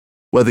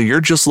Whether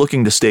you're just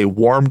looking to stay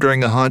warm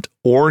during a hunt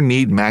or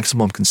need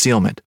maximum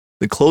concealment,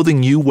 the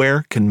clothing you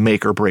wear can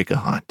make or break a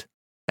hunt.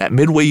 At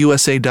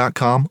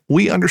MidwayUSA.com,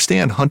 we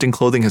understand hunting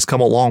clothing has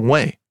come a long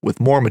way with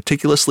more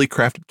meticulously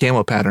crafted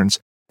camo patterns,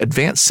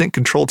 advanced scent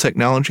control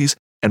technologies,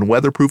 and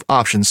weatherproof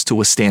options to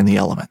withstand the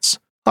elements.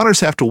 Hunters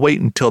have to wait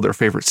until their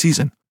favorite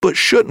season, but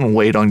shouldn't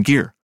wait on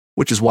gear,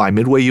 which is why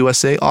Midway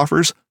USA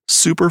offers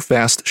super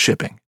fast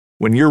shipping.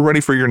 When you're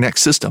ready for your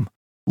next system,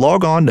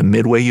 log on to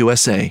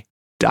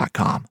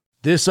MidwayUSA.com.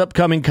 This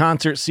upcoming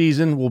concert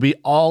season will be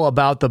all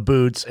about the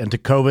boots, and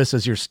Tecovas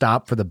is your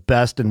stop for the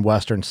best in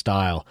Western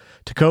style.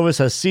 Tecovas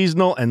has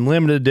seasonal and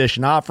limited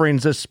edition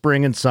offerings this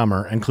spring and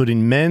summer,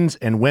 including men's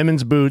and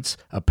women's boots,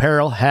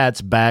 apparel,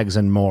 hats, bags,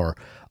 and more.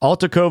 All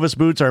Tecovas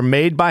boots are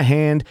made by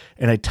hand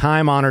in a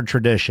time-honored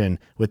tradition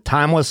with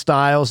timeless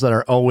styles that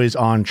are always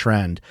on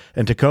trend.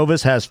 And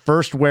Tecovas has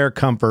first wear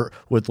comfort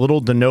with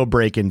little to no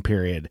break-in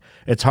period.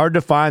 It's hard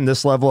to find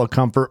this level of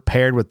comfort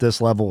paired with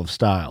this level of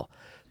style.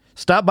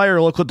 Stop by your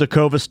local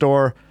Tecovas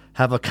store,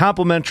 have a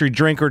complimentary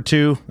drink or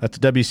two, that's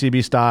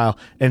WCB style,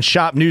 and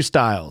shop new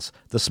styles.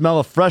 The smell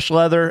of fresh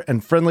leather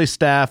and friendly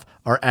staff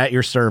are at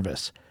your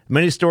service.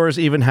 Many stores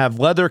even have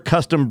leather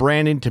custom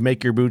branding to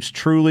make your boots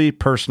truly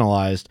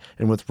personalized.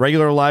 And with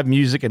regular live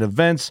music and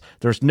events,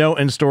 there's no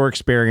in-store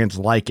experience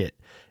like it.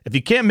 If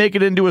you can't make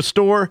it into a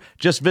store,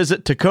 just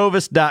visit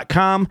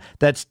Tecovas.com.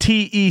 That's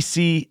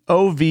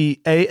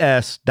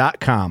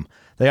TECOVAS.com.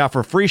 They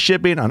offer free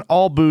shipping on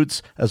all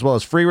boots, as well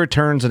as free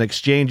returns and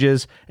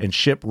exchanges, and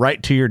ship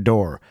right to your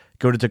door.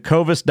 Go to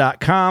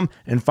Tecovas.com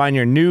and find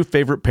your new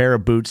favorite pair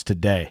of boots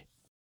today.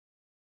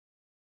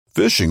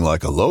 Fishing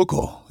like a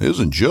local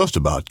isn't just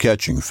about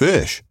catching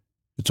fish.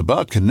 It's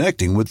about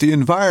connecting with the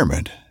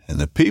environment and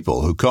the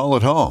people who call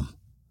it home.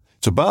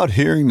 It's about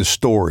hearing the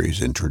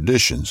stories and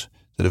traditions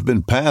that have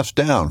been passed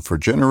down for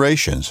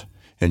generations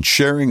and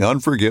sharing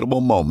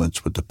unforgettable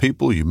moments with the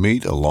people you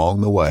meet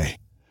along the way.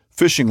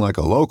 Fishing like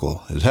a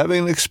local is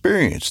having an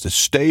experience that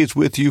stays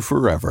with you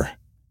forever.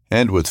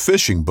 And with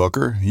Fishing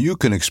Booker, you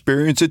can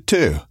experience it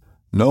too,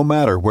 no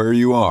matter where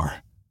you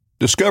are.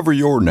 Discover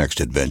your next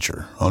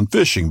adventure on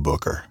Fishing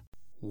Booker.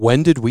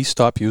 When did we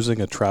stop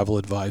using a travel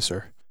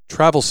advisor?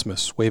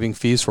 TravelSmiths waiving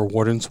fees for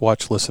Warden's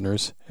Watch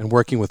listeners and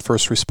working with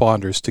first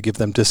responders to give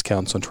them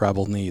discounts on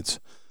travel needs.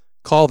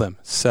 Call them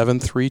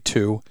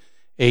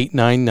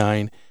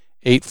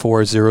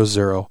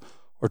 732-899-8400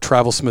 or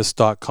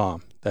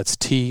travelsmiths.com. That's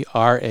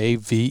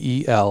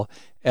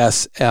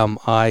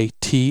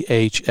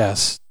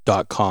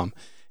TravelSmiths.com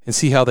and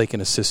see how they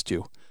can assist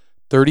you.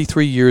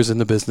 33 years in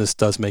the business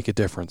does make a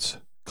difference.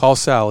 Call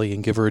Sally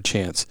and give her a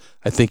chance.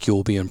 I think you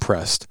will be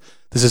impressed.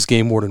 This is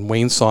Game Warden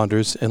Wayne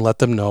Saunders, and let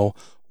them know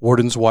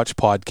Warden's Watch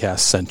Podcast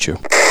sent you.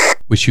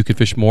 Wish you could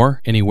fish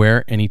more,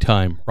 anywhere,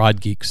 anytime. Rod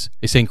Geeks,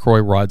 a St. Croix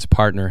Rods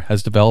partner,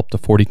 has developed a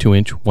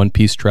 42-inch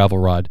one-piece travel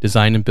rod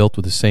designed and built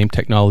with the same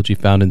technology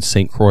found in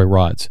St. Croix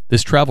Rods.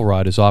 This travel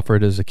rod is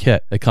offered as a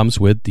kit that comes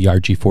with the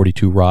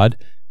RG42 rod,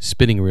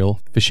 spinning reel,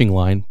 fishing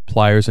line,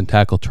 pliers, and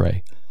tackle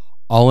tray.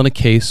 All in a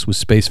case with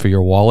space for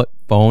your wallet,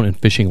 phone, and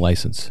fishing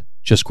license.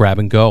 Just grab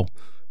and go.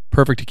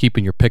 Perfect to keep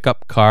in your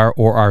pickup, car,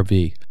 or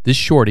RV. This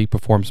shorty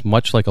performs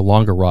much like a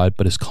longer rod,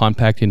 but is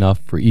compact enough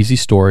for easy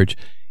storage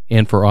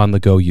and for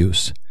on-the-go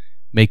use.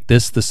 Make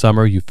this the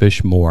summer you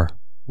fish more.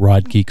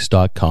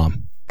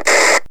 RodGeeks.com.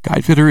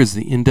 Guidefitter is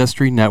the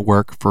industry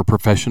network for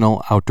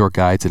professional outdoor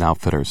guides and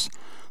outfitters,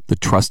 the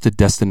trusted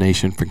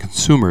destination for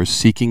consumers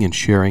seeking and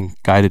sharing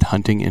guided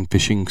hunting and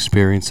fishing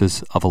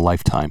experiences of a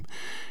lifetime,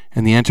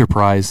 and the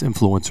enterprise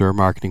influencer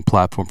marketing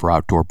platform for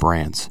outdoor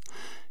brands.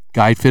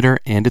 Guidefitter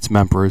and its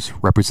members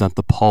represent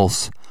the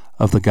pulse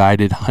of the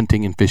guided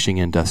hunting and fishing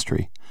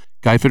industry.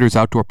 Guidefitter's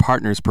outdoor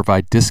partners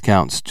provide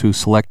discounts to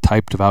select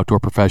types of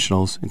outdoor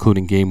professionals,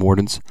 including game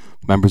wardens,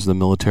 members of the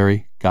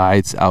military,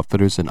 guides,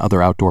 outfitters, and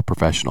other outdoor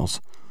professionals.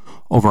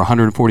 Over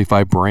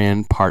 145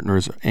 brand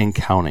partners and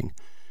counting.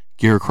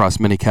 Gear across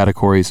many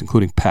categories,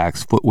 including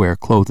packs, footwear,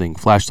 clothing,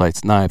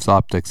 flashlights, knives,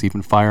 optics,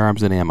 even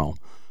firearms and ammo.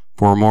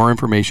 For more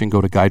information,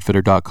 go to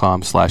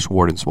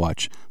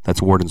guidefitter.com/wardenswatch.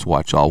 That's Warden's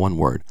Watch, all one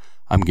word.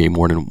 I'm Game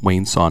Warden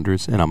Wayne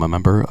Saunders, and I'm a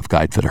member of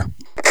Guidefitter.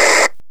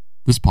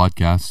 This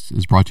podcast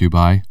is brought to you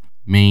by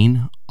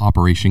Maine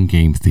Operation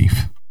Game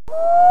Thief.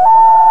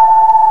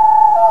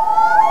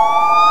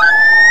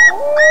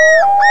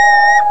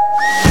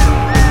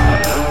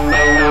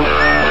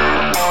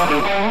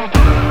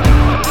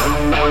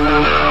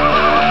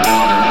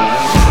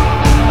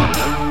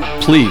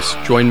 Please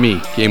join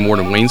me, Game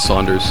Warden Wayne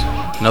Saunders,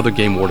 and other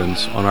game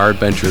wardens on our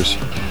adventures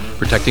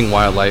protecting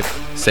wildlife,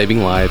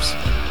 saving lives,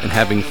 and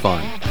having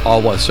fun,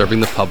 all while serving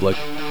the public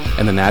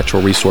and the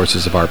natural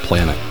resources of our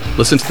planet.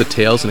 Listen to the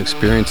tales and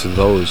experiences of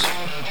those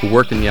who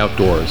work in the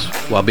outdoors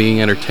while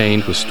being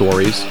entertained with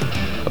stories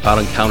about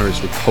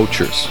encounters with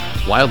poachers,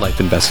 wildlife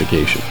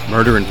investigation,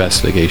 murder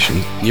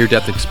investigation,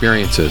 near-death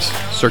experiences,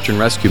 search and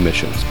rescue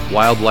missions,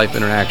 wildlife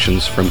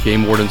interactions from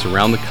game wardens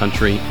around the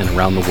country and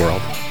around the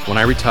world. When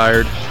I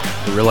retired,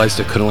 I realized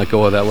I couldn't let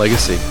go of that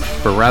legacy,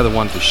 but rather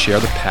wanted to share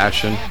the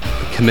passion,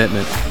 the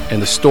commitment,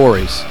 and the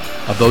stories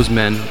of those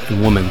men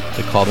and women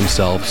that call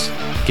themselves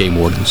game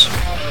wardens.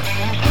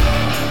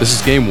 This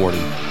is Game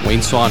Warden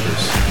Wayne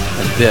Saunders,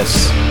 and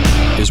this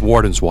is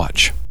Warden's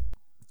Watch.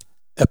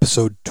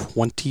 Episode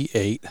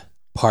 28,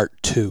 Part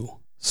 2,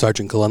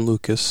 Sergeant Glenn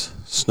Lucas,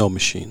 Snow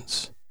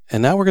Machines.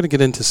 And now we're going to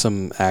get into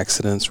some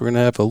accidents. We're going to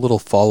have a little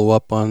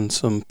follow-up on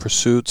some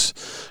pursuits.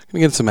 We're going to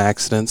get into some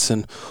accidents.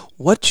 And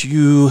what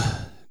you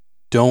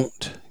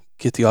don't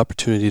get the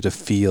opportunity to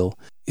feel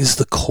is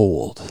the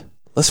cold.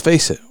 Let's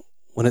face it,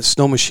 when it's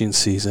snow machine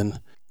season,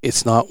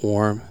 it's not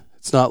warm,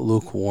 it's not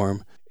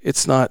lukewarm,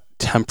 it's not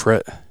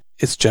temperate,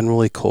 it's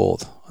generally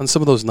cold. On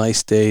some of those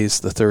nice days,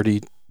 the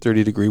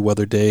 30-degree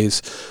weather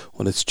days,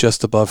 when it's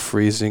just above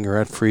freezing or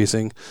at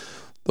freezing,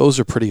 those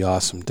are pretty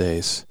awesome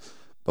days.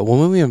 But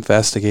when we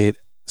investigate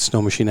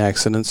snow machine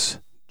accidents,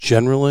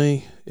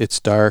 generally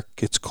it's dark,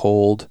 it's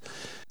cold,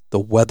 the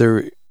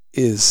weather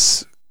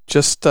is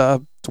just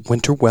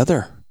winter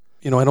weather.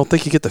 You know, I don't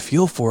think you get the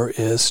feel for it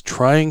is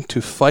trying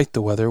to fight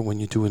the weather when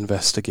you do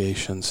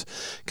investigations,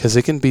 because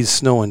it can be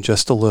snowing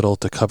just a little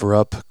to cover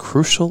up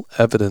crucial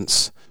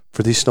evidence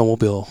for these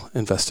snowmobile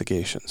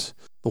investigations.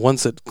 The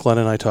ones that Glenn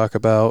and I talk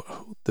about,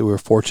 they were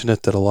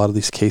fortunate that a lot of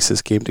these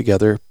cases came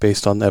together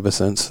based on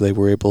evidence. They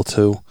were able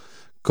to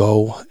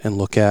go and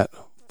look at,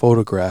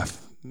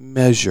 photograph,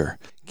 measure,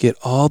 get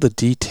all the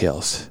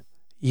details,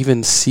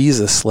 even seize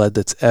a sled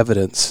that's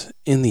evidence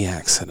in the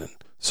accident,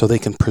 so they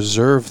can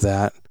preserve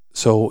that.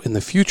 So in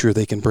the future,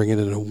 they can bring it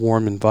in a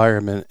warm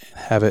environment and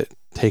have it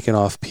taken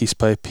off piece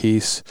by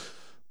piece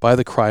by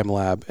the crime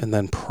lab and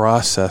then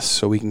processed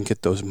so we can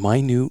get those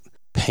minute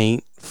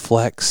paint,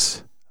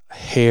 flecks,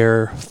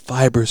 hair,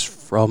 fibers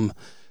from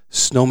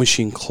snow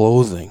machine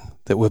clothing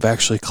that we've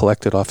actually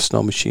collected off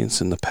snow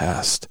machines in the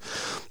past.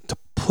 To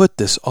put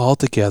this all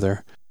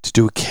together to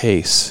do a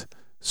case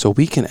so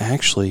we can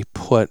actually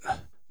put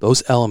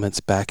those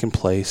elements back in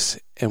place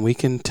and we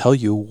can tell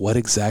you what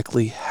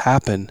exactly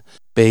happened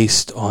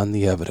based on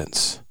the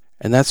evidence.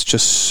 And that's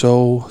just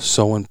so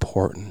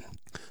important.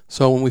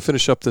 So when we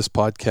finish up this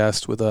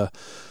podcast with a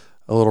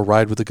little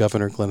ride with the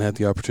governor, Glenn had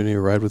the opportunity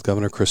to ride with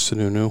Governor Chris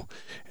Sununu,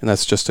 and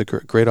that's just a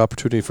great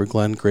opportunity for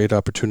Glenn, great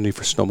opportunity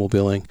for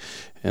snowmobiling,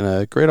 and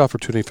a great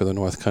opportunity for the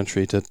North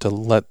Country to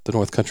let the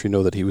North Country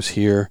know that he was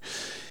here.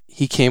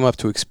 He came up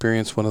to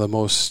experience one of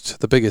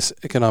the biggest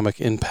economic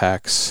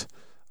impacts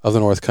of the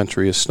North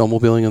Country is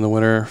snowmobiling in the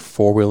winter,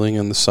 four-wheeling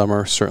in the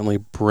summer, certainly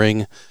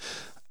bring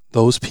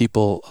those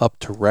people up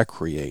to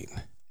recreate.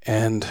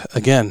 And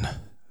again,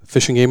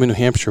 fishing game in New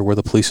Hampshire, we're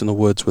the police in the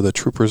woods, we're the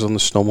troopers on the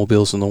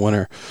snowmobiles in the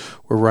winter.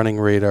 We're running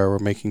radar, we're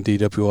making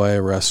DWI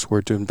arrests,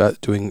 we're doing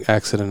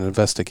accident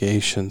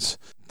investigations.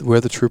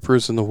 We're the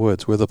troopers in the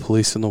woods, we're the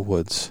police in the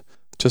woods.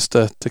 Just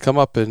to come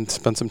up and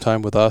spend some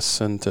time with us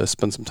and to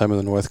spend some time in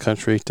the North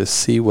Country to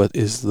see what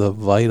is the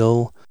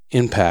vital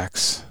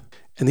impacts.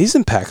 And these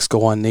impacts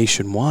go on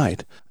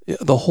nationwide.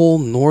 The whole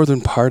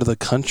northern part of the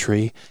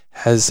country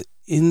has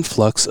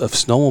influx of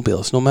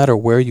snowmobiles, no matter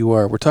where you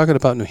are. We're talking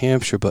about New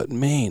Hampshire, but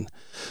Maine,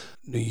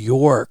 New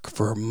York,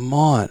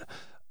 Vermont.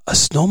 A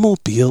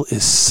snowmobile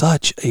is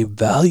such a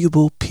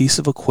valuable piece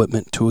of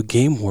equipment to a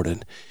game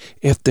warden.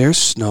 If there's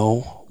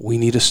snow, we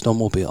need a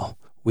snowmobile.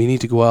 We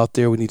need to go out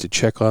there. We need to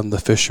check on the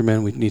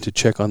fishermen. We need to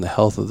check on the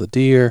health of the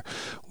deer.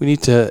 We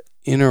need to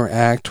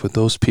interact with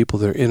those people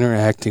that are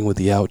interacting with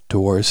the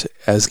outdoors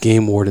as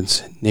game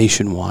wardens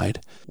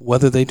nationwide.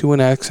 Whether they do an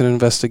accident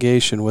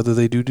investigation, whether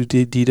they do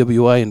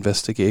DWI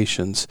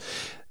investigations,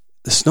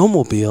 the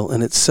snowmobile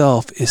in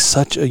itself is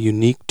such a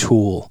unique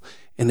tool,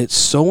 and it's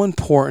so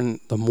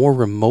important the more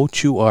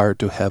remote you are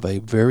to have a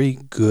very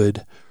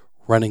good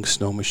running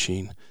snow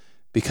machine.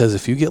 Because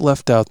if you get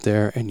left out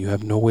there and you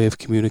have no way of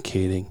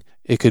communicating,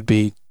 it could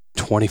be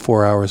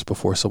 24 hours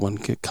before someone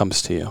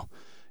comes to you.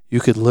 You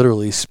could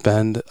literally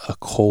spend a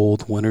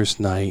cold winter's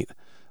night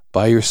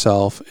by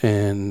yourself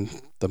in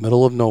the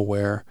middle of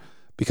nowhere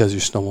because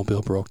your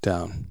snowmobile broke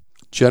down.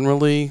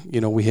 Generally,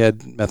 we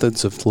had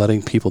methods of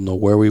letting people know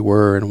where we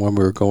were and when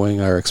we were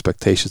going, our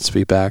expectations to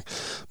be back.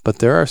 But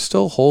there are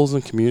still holes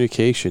in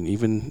communication,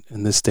 even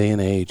in this day and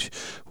age,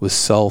 with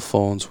cell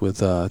phones,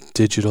 with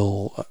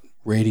digital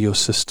radio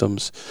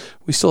systems.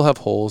 We still have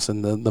holes,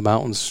 and the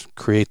mountains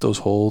create those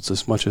holes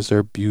as much as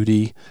their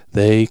beauty.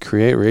 They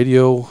create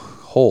radio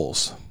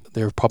holes.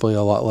 They're probably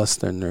a lot less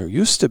than there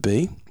used to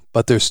be,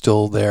 but they're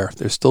still there.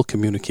 There's still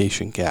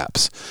communication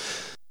gaps.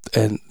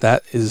 And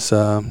that is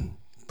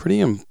pretty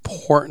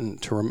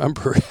important to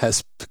remember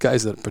as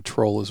guys that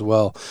patrol as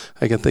well.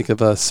 I can think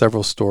of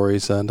several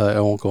stories, and I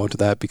won't go into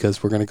that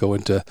because we're going to go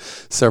into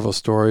several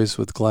stories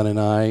with Glenn and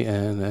I,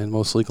 and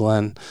mostly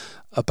Glenn,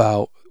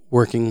 about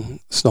working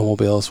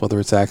snowmobiles, whether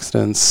it's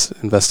accidents,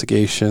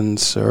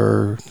 investigations,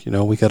 or,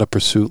 we got a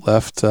pursuit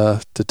left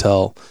to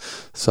tell.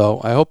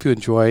 So I hope you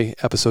enjoy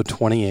episode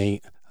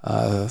 28,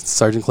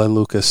 Sergeant Glenn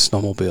Lucas,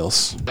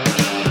 Snowmobiles.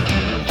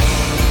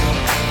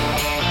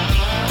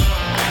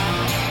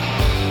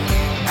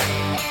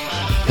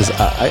 Because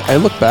I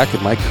look back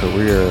at my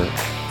career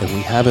and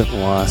we haven't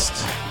lost,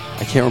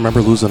 I can't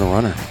remember losing a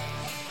runner.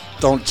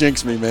 Don't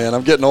jinx me, man.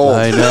 I'm getting old.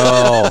 I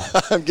know.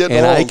 I'm getting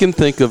and old. I can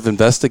think of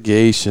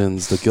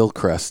investigations. The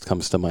Gilchrist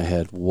comes to my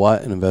head.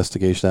 What an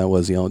investigation that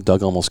was.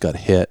 Doug almost got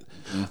hit.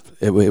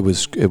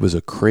 Mm-hmm. It was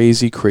a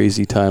crazy,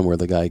 crazy time where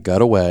the guy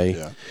got away.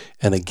 Yeah.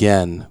 And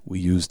again, we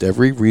used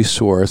every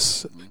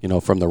resource,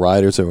 from the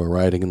riders that were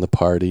riding in the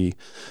party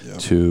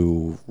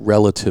to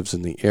relatives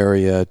in the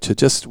area to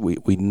just,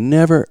 we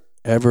never,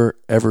 ever,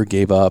 ever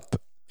gave up,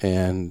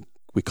 and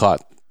we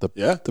caught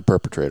the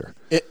perpetrator.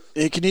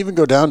 It can even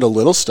go down to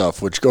little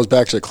stuff, which goes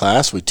back to the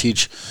class. We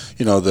teach,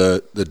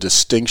 the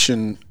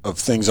distinction of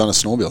things on a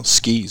snowmobile.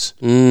 Skis.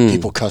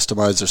 People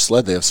customize their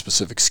sled. They have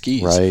specific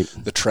skis. Right.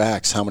 The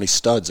tracks. How many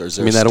studs? Is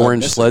there that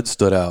orange sled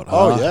stood out.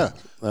 Oh, yeah.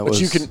 But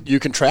you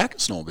can track a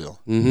snowmobile.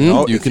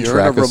 Mm-hmm. If you're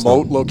in a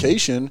remote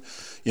location,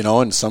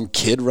 and some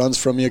kid runs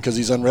from you because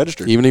he's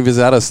unregistered. Even if he's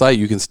out of sight,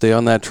 you can stay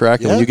on that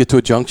track. And when you get to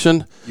a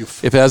junction,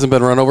 if it hasn't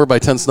been run over by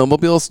 10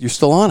 snowmobiles, you're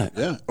still on it.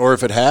 Yeah. Or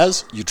if it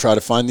has, you try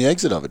to find the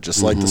exit of it,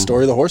 just like the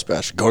story of the horse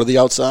bash. Go to the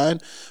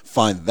outside,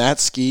 find that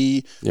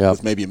ski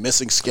with maybe a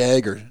missing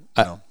skeg or,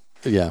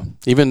 Yeah.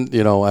 Even,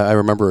 I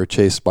remember a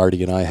chase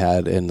Marty and I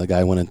had, and the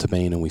guy went into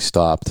Maine and we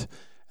stopped.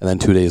 And then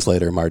 2 days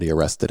later, Marty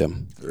arrested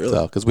him.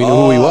 Really? Because we knew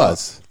who he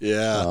was.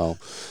 Yeah. So,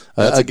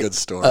 that's a good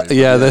story.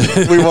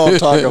 We won't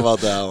talk about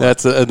that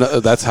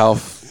one. That's how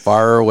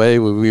far away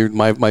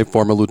my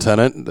former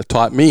lieutenant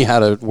taught me how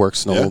to work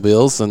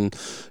snowmobiles. And,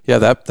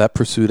 that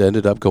pursuit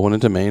ended up going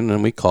into Maine,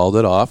 and we called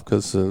it off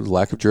because of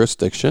lack of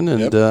jurisdiction.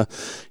 And,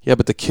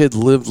 but the kid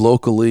lived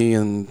locally,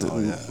 and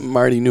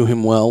Marty knew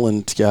him well,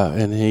 and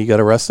he got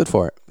arrested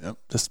for it. Yep.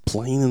 Just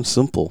plain and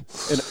simple.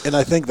 And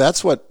I think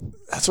that's what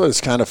is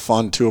kind of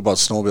fun too about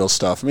snowmobile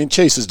stuff. I mean,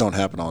 chases don't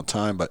happen all the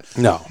time, but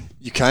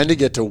you kind of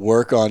get to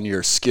work on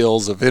your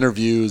skills of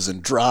interviews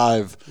and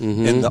drive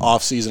in the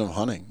off season of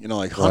hunting.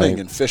 Hunting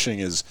and fishing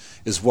is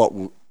what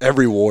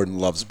every warden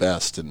loves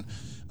best. And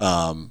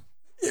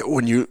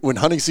when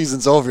hunting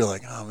season's over, you're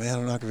like, oh man,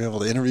 I'm not gonna be able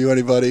to interview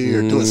anybody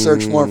or do a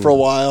search warrant for a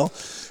while,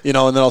 and then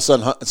all of a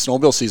sudden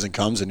snowmobile season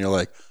comes, and you're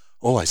like,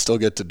 oh, I still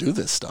get to do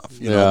this stuff.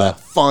 That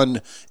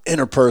fun,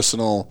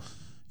 interpersonal,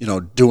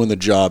 doing the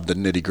job, the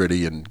nitty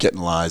gritty, and getting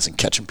lies and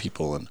catching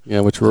people. And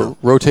which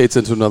rotates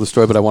into another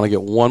story. But I want to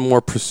get one more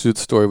pursuit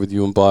story with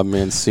you and Bob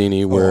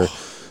Mancini, where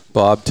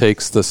Bob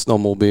takes the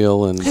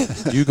snowmobile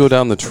and you go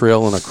down the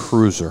trail in a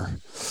cruiser.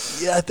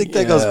 Yeah, I think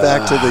that goes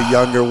back to the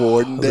younger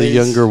warden days. The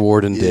younger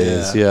warden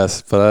days,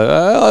 yes. But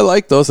I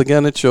like those.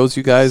 Again, it shows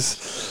you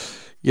guys.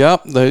 Yeah,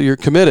 you're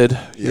committed.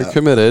 You're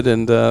committed,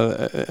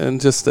 and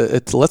just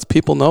it lets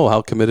people know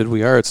how committed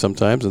we are at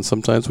sometimes. And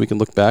sometimes we can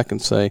look back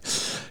and say,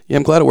 "Yeah,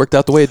 I'm glad it worked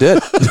out the way it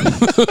did."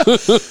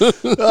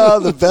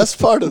 The best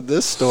part of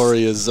this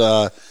story is,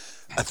 I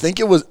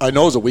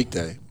know it was a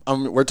weekday.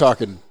 We're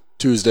talking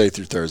Tuesday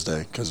through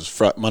Thursday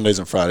because Mondays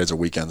and Fridays are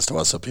weekends to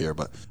us up here.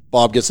 But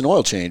Bob gets an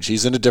oil change.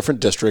 He's in a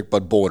different district,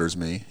 but borders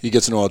me. He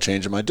gets an oil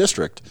change in my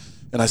district.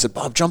 And I said,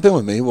 Bob, jump in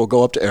with me. We'll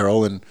go up to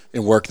Arrow and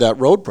work that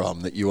road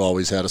problem that you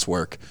always had us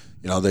work.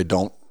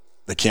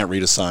 They can't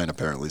read a sign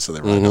apparently, so they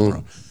ride down the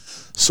road.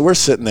 So we're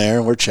sitting there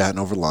and we're chatting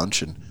over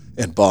lunch,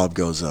 and Bob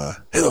goes, hey,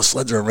 those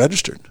sleds are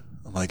unregistered.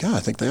 I'm like,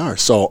 I think they are.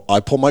 So I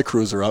pull my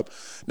cruiser up.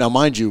 Now,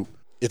 mind you,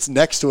 it's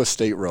next to a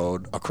state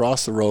road.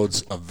 Across the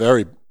road's a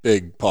very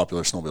big,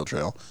 popular snowmobile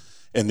trail,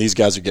 and these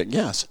guys are getting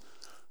gas.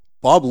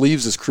 Bob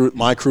leaves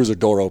my cruiser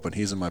door open.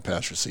 He's in my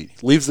passenger seat.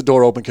 He leaves the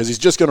door open because he's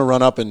just going to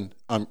run up, and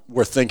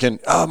we're thinking,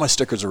 my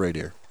stickers are right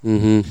here.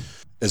 Mm-hmm.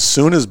 As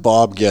soon as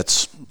Bob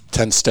gets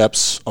 10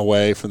 steps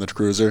away from the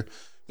cruiser,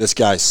 this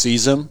guy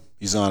sees him.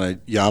 He's on a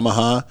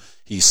Yamaha.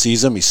 He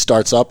sees him. He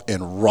starts up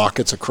and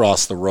rockets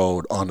across the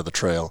road onto the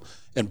trail.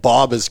 And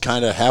Bob is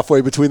kind of halfway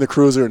between the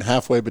cruiser and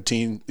halfway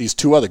between these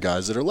two other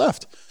guys that are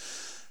left.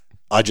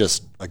 I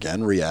just,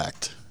 again,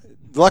 react.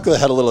 Luckily, I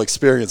had a little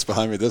experience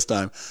behind me this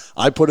time.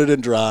 I put it in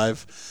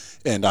drive,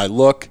 and I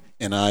look,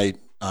 and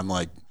I'm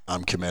like,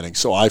 I'm committing.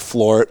 So I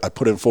floor it. I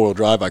put it in four-wheel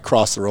drive. I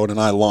cross the road, and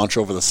I launch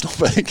over the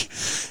snowbank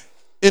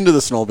into the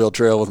snowmobile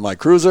trail with my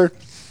cruiser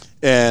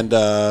and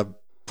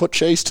put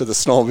chase to the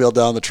snowmobile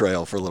down the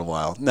trail for a little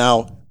while.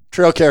 Now,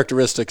 trail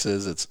characteristics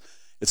is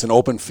it's an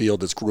open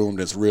field. It's groomed.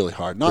 It's really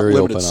hard. Not very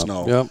limited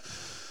snow. Yep.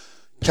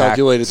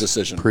 Calculated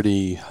decision.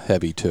 Pretty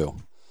heavy, too.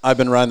 I've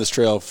been riding this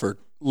trail for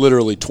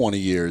literally 20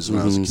 years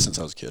since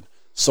I was a kid.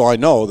 So I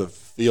know the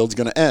field's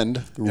going to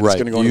end. And it's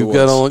going to go into the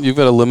woods. You've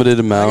got a limited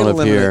amount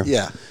of here.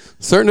 Yeah.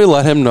 Certainly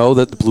let him know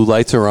that the blue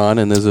lights are on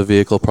and there's a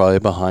vehicle probably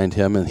behind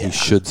him and he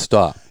should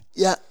stop.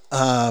 Yeah.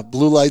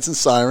 Blue lights and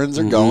sirens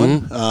are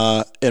going.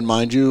 And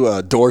mind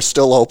you, door's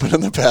still open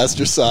on the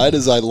passenger side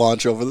as I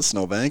launch over the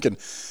snowbank. And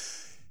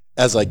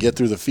as I get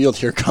through the field,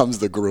 here comes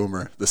the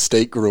groomer, the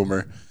state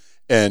groomer.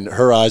 And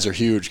her eyes are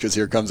huge because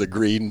here comes a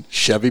green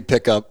Chevy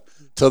pickup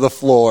to the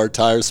floor,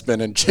 tires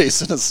spinning,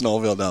 chasing a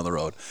snowmobile down the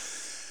road.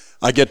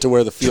 I get to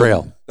where the field...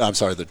 Trail. I'm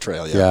sorry, the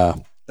trail, yeah.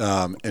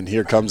 And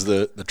here comes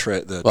the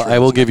trail. Well, I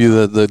will give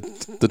you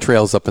the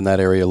trails up in that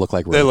area look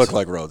like roads. They look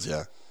like roads,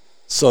 yeah.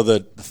 So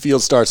the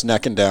field starts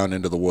necking down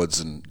into the woods,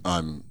 and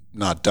I'm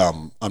not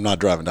dumb. I'm not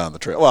driving down the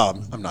trail.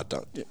 Well, I'm not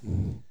dumb.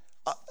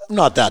 I'm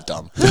not that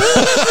dumb.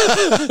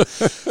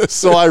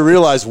 So I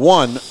realized,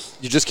 one,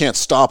 you just can't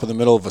stop in the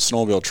middle of a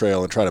snowmobile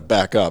trail and try to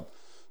back up.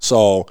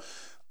 So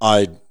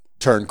I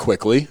turned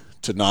quickly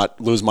to not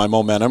lose my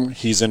momentum.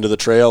 He's into the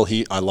trail.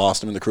 I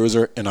lost him in the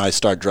cruiser, and I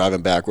start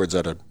driving backwards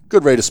at a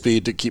good rate of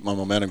speed to keep my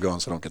momentum going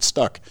so I don't get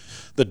stuck.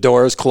 The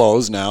door is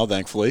closed now,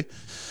 thankfully.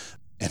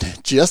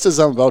 And just as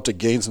I'm about to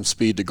gain some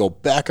speed to go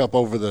back up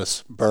over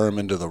this berm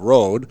into the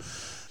road,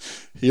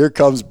 here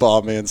comes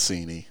Bob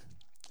Mancini.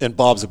 And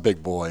Bob's a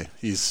big boy.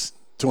 He's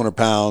 200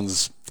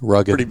 pounds,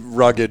 pretty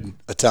rugged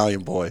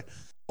Italian boy.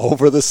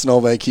 Over the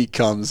snowbank he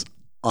comes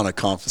on a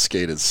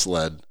confiscated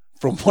sled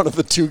from one of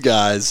the two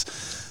guys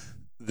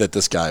that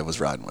this guy was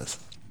riding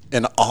with.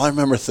 And all I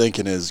remember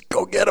thinking is,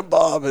 go get him,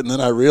 Bob. And then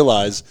I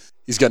realized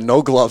he's got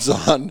no gloves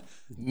on,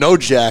 no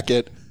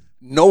jacket,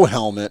 no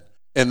helmet.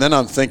 And then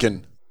I'm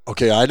thinking,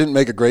 okay, I didn't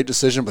make a great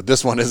decision, but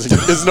this one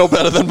is no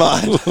better than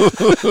mine.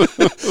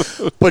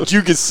 But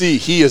you can see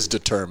he is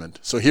determined.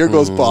 So here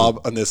goes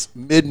Bob on this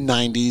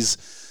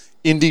mid-90s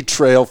Indy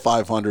Trail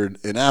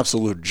 500, an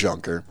absolute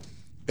junker,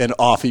 and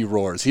off he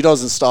roars. He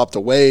doesn't stop to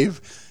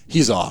wave.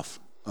 He's off.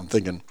 I'm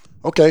thinking,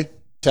 okay,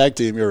 tag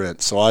team, you're in.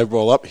 So I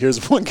roll up.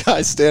 Here's one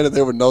guy standing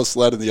there with no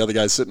sled, and the other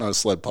guy's sitting on a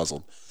sled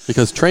puzzled.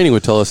 Because training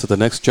would tell us at the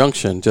next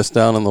junction, just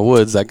down in the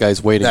woods, that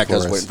guy's waiting for us. That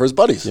guy's waiting for his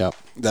buddies. Yep.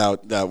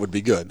 That would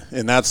be good.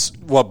 And that's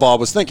what Bob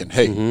was thinking.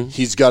 Hey,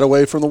 he's got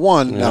away from the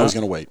one. Now he's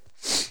going to wait.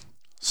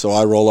 So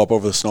I roll up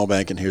over the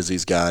snowbank, and here's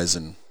these guys,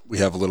 and we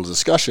have a little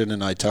discussion,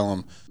 and I tell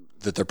them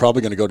that they're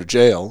probably going to go to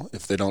jail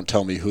if they don't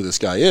tell me who this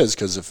guy is,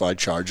 because if I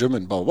charge him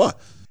and blah, blah, blah.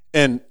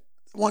 And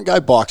one guy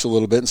balks a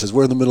little bit and says,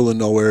 we're in the middle of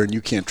nowhere, and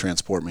you can't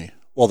transport me.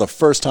 Well, the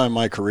first time in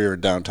my career in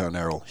downtown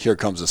Errol, here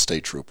comes a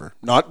state trooper.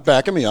 Not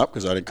backing me up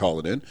because I didn't call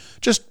it in,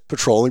 just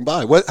patrolling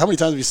by. How many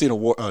times have you seen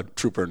a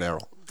trooper in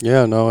Errol?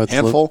 Yeah, no, it's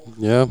handful.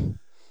 Yeah,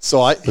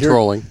 so I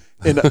patrolling.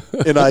 And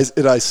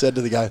I said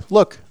to the guy,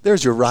 "Look,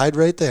 there's your ride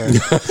right there." And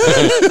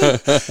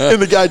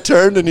the guy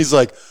turned and he's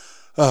like,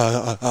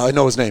 "I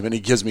know his name," and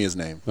he gives me his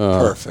name.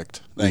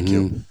 Perfect, thank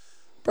you.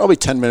 Probably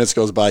 10 minutes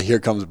goes by. Here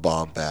comes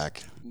Bob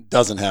back.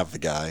 Doesn't have the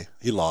guy.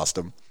 He lost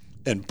him.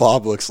 And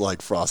Bob looks like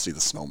Frosty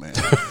the Snowman.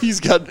 He's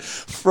got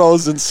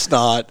frozen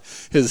snot.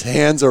 His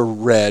hands are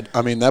red.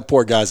 I mean, that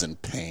poor guy's in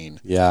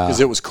pain. Yeah. Because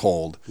it was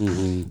cold.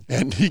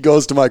 And he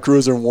goes to my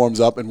cruiser and warms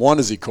up. And one,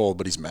 is he cold,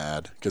 but he's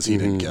mad because he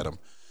didn't get him.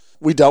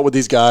 We dealt with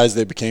these guys.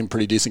 They became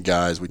pretty decent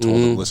guys. We told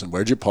them, listen,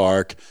 where'd you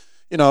park?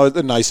 You know,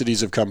 the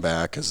niceties have come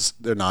back because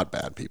they're not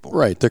bad people.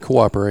 Right. They're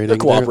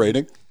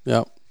cooperating.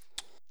 Yeah.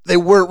 They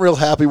weren't real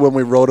happy when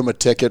we wrote them a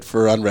ticket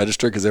for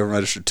unregistered because they were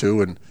registered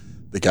too. And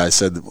the guy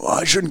said, well,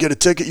 I shouldn't get a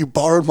ticket. You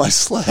borrowed my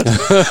sled. So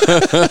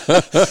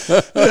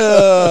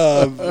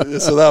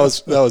that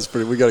was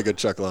pretty, we got a good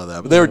chuckle out of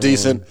that. But they were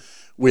decent.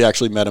 We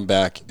actually met them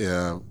back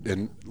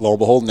in, lo and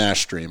behold,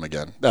 Nash Stream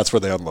again. That's where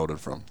they unloaded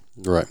from.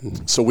 Right.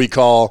 So we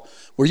call,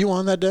 were you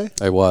on that day?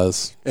 I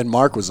was. And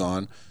Mark was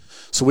on.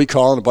 So we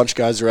call, and a bunch of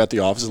guys are at the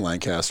office in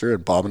Lancaster,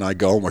 and Bob and I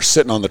go, and we're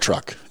sitting on the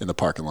truck in the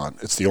parking lot.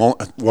 It's the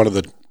only one of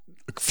the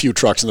few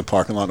trucks in the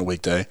parking lot on a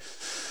weekday.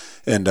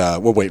 And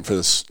we're waiting for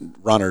this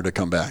runner to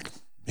come back.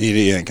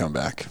 He ain't come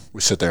back. We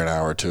sit there an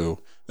hour or two.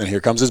 Then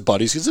here comes his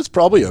buddies, because it's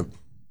probably an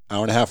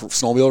hour and a half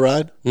snowmobile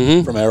ride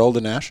from Errol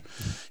to Nash.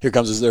 Here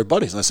comes their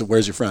buddies. And I said,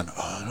 where's your friend?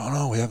 Oh, I don't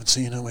know. We haven't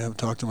seen him. We haven't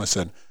talked to him. I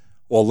said,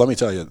 well, let me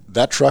tell you,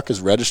 that truck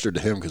is registered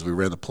to him because we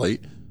ran the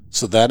plate.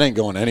 So that ain't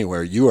going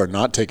anywhere. You are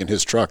not taking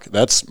his truck.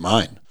 That's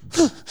mine.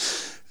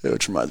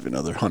 Which reminds me of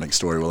another hunting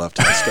story we'll have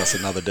to discuss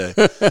another day.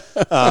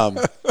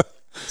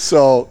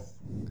 So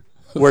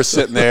we're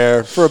sitting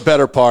there for a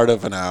better part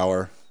of an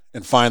hour.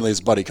 And finally,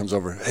 his buddy comes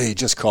over. Hey, he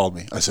just called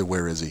me. I said,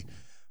 where is he?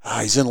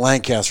 He's in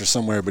Lancaster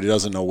somewhere, but he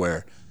doesn't know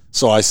where.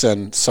 So I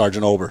send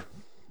Sergeant Ober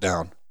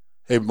down.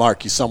 Hey,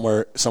 Mark, he's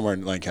somewhere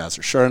in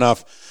Lancaster. Sure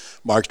enough,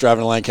 Mark's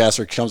driving to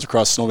Lancaster, comes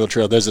across the snowmobile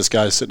trail. There's this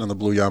guy sitting on the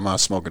blue Yamaha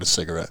smoking a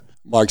cigarette.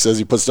 Mark says,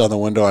 he puts down the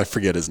window. I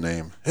forget his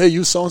name. Hey,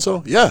 you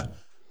so-and-so? Yeah.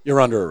 You're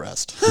under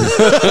arrest.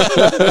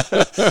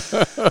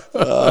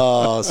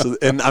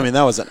 And I mean,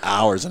 that was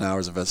hours and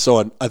hours of it.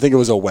 So I think it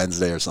was a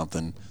Wednesday or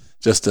something.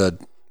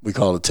 We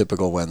call it a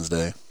typical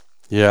Wednesday.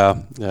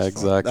 Yeah,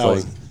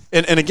 exactly.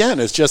 And again,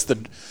 it's just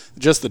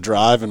the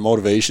drive and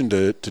motivation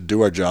to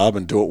do our job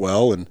and do it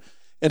well and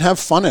have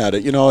fun at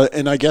it, you know.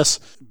 And I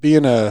guess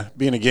being a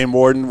game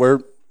warden,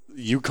 where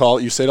you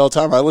say it all the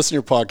time. I listen to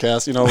your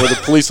podcast, you know, we're the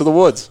police of the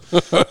woods.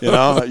 You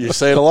know, you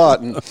say it a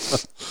lot, and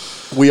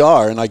we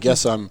are. And I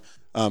guess I'm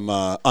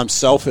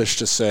selfish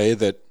to say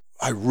that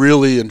I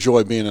really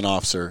enjoy being an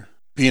officer.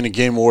 Being a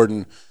game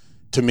warden,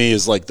 to me,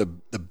 is like the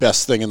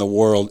best thing in the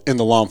world in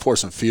the law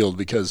enforcement field,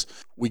 because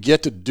we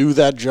get to do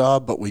that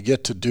job, but we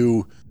get to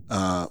do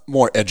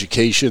more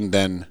education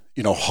than,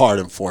 you know, hard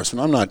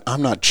enforcement.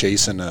 I'm not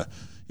chasing a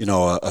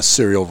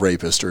serial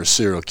rapist or a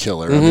serial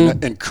killer. I mean,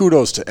 and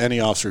kudos to any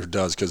officer who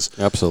does, because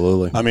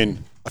absolutely. I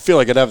mean, I feel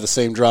like I'd have the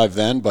same drive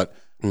then, but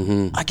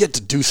I get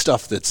to do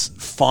stuff that's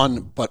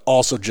fun, but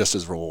also just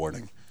as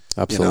rewarding.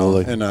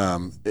 Absolutely. You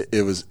know? And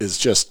it's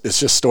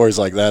just stories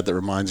like that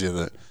reminds you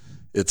that,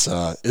 it's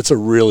a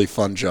really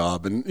fun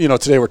job. And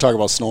today we're talking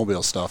about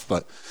snowmobile stuff,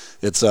 but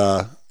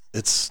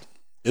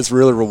it's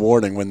really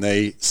rewarding when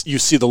you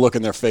see the look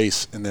in their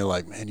face and they're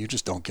like, man, you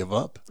just don't give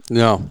up.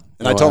 No.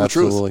 And I tell them the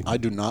truth. I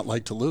do not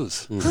like to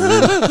lose.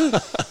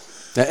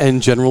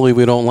 And generally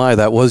we don't lie.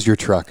 That was your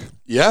truck.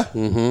 Yeah.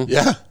 Mm-hmm.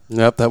 Yeah.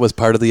 Yep. That was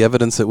part of the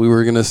evidence that we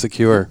were going to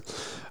secure.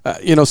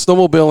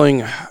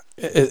 Snowmobiling,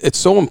 it's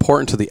so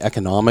important to the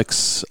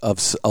economics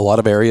of a lot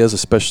of areas,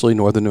 especially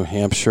northern New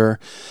Hampshire,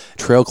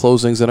 trail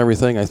closings and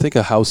everything. I think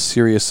of how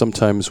serious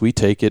sometimes we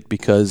take it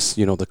because,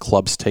 the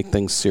clubs take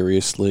things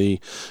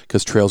seriously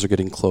because trails are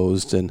getting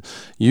closed. And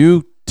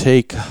you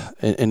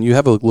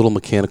have a little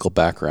mechanical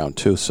background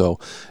too. So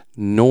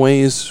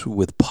noise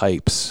with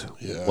pipes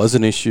was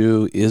an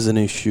issue, is an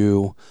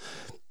issue.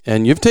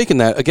 And you've taken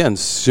that, again,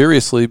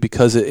 seriously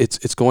because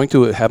it's going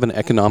to have an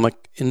economic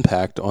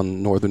impact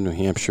on northern New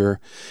Hampshire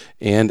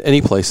and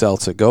any place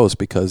else it goes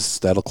because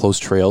that'll close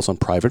trails on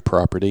private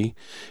property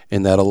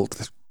and that'll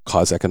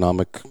cause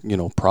economic,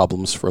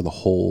 problems for the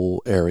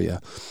whole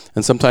area.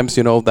 And sometimes,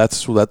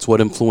 that's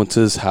what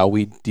influences how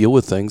we deal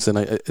with things. And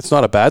it's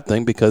not a bad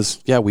thing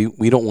because,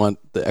 we don't want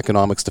the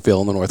economics to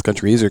fail in the North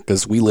Country either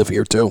because we live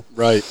here too.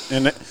 Right.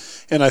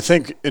 And I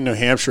think in New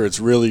Hampshire, it's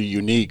really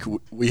unique.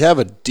 We have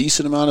a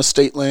decent amount of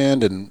state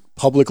land and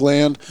public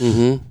land,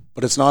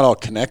 but it's not all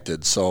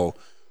connected. So,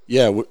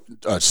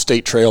 a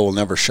state trail will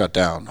never shut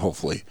down,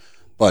 hopefully.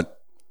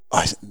 But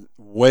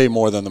way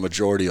more than the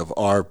majority of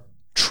our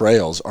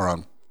trails are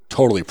on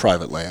totally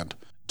private land,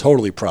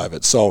 totally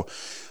private. So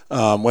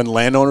when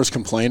landowners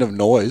complain of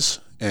noise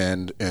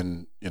and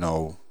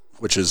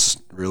which is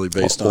really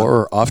based on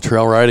or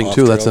off-trail riding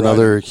too. That's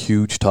another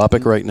huge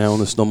topic right now in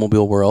the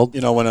snowmobile world.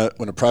 When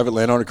a private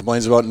landowner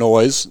complains about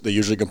noise, they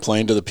usually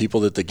complain to the people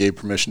that they gave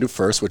permission to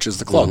first, which is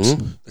the clubs.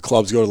 The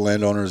clubs go to the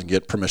landowners and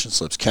get permission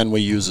slips. Can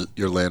we use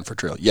your land for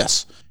trail?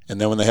 Yes.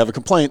 And then when they have a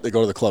complaint, they go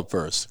to the club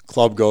first.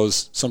 Club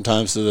goes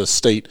sometimes to the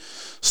state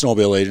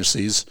snowmobile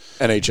agencies,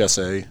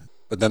 NHSA,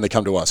 but then they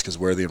come to us because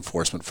we're the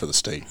enforcement for the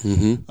state.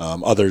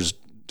 Others,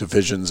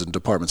 divisions and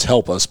departments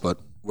help us, but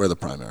we're the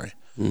primary.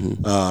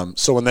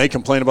 So when they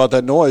complain about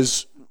that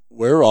noise,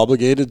 we're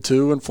obligated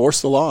to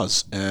enforce the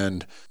laws.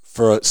 And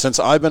since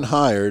I've been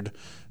hired,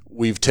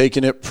 we've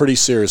taken it pretty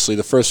seriously.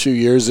 The first few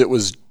years, it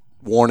was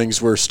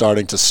warnings were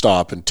starting to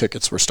stop and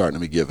tickets were starting to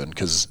be given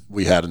because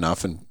we had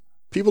enough. And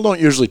people don't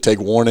usually take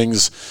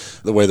warnings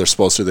the way they're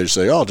supposed to. They just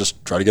say, "Oh,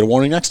 just try to get a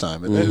warning next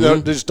time." And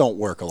they just don't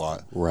work a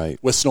lot, right?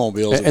 With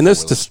snowmobiles, and there's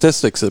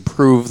statistics that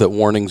prove that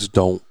warnings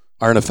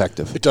aren't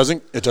effective. It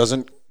doesn't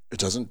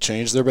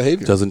change their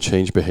behavior. It doesn't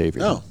change behavior.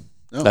 No.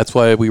 That's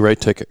why we write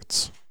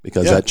tickets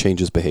because that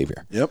changes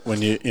behavior. Yep.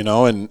 When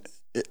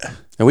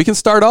and we can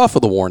start off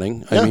with a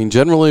warning. I mean,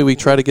 generally we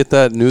try to get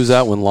that news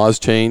out when laws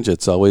change.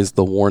 It's always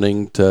the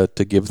warning to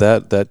give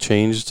that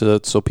change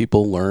so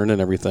people learn and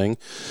everything.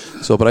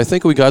 So, but I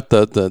think we got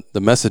the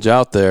message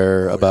out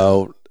there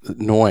about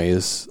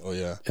noise. Oh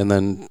yeah. And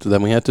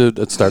then we had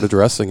to start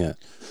addressing it.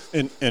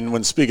 And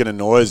when speaking of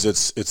noise,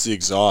 it's the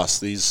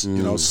exhaust. These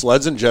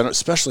sleds in general,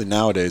 especially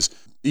nowadays.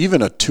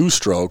 Even a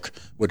 2-stroke,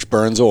 which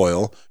burns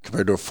oil,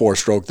 compared to a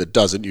 4-stroke that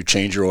doesn't. You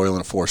change your oil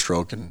in a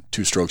 4-stroke, and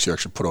 2 strokes you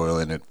actually put oil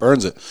in, it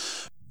burns it.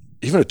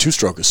 Even a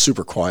 2-stroke is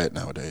super quiet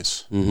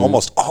nowadays.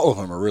 Almost all of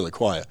them are really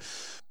quiet.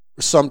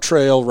 Some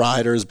trail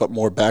riders, but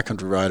more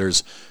backcountry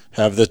riders,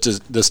 have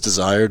this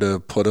desire to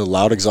put a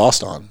loud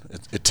exhaust on.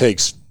 It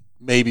takes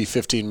maybe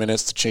 15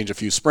 minutes to change a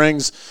few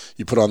springs.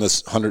 You put on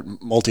this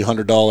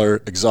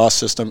multi-$100 exhaust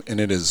system, and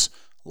it is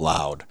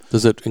loud.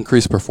 Does it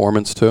increase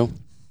performance too?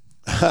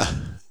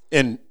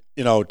 And,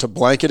 to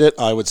blanket it,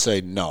 I would say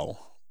no.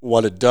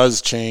 What it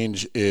does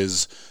change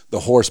is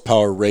the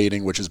horsepower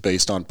rating, which is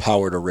based on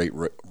power to rate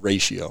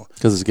ratio.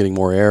 Because it's getting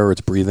more air or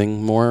it's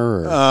breathing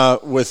more? Or?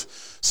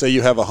 Say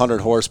you have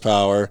 100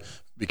 horsepower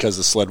because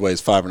the sled weighs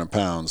 500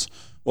 pounds.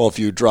 Well, if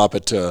you drop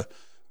it to,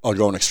 I'll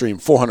go an extreme,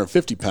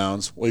 450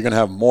 pounds, well, you're going to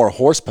have more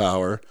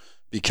horsepower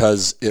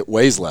because it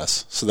weighs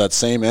less. So that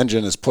same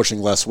engine is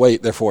pushing less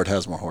weight, therefore it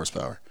has more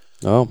horsepower.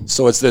 Oh.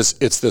 So it's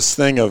this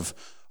thing of,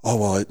 oh,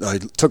 well, I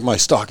took my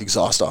stock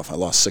exhaust off. I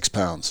lost 6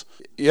 pounds.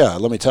 Yeah,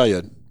 let me tell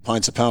you,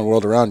 pints a pound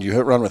world around, you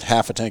run with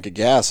half a tank of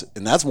gas,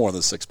 and that's more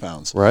than 6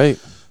 pounds. Right.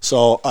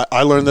 So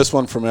I learned this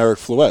one from Eric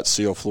Fluette.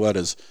 CO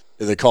Fluette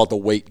they call it the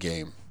weight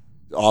game.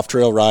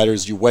 Off-trail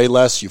riders, you weigh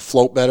less, you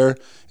float better,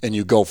 and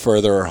you go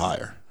further or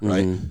higher,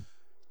 right?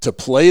 To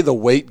play the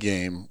weight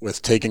game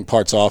with taking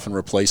parts off and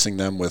replacing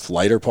them with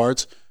lighter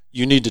parts,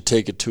 you need to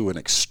take it to an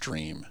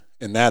extreme.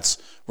 And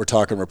we're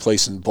talking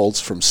replacing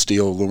bolts from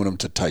steel, aluminum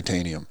to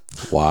titanium.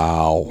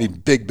 Wow. I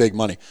mean, big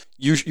money.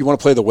 You want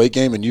to play the weight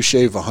game and you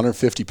shave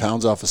 150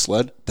 pounds off a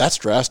sled? That's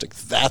drastic.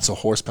 That's a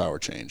horsepower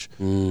change.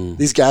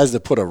 These guys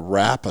that put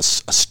a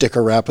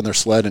sticker wrap in their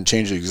sled and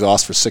change the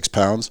exhaust for 6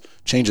 pounds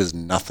changes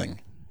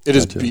nothing. It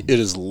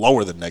is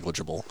lower than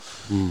negligible.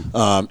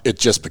 It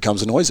just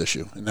becomes a noise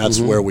issue, and that's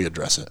where we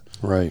address it.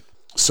 Right.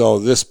 So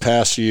this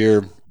past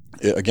year,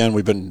 again,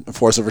 we've been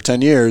enforcing for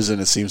 10 years,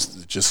 and it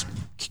seems just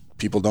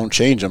people don't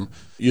change them.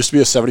 It used to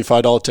be a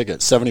 $75 ticket,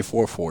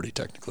 $74.40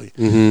 technically.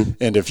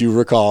 And if you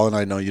recall, and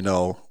I know you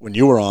know, when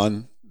you were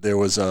on, there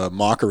was a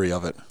mockery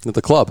of it. At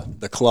the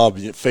club. The club,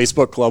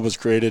 Facebook club was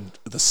created,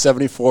 the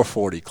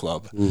 7440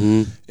 club.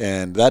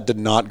 And that did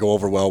not go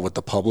over well with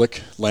the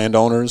public,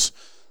 landowners,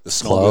 the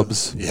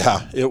clubs.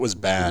 Yeah, it was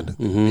bad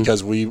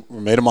because we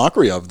made a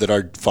mockery of that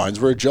our fines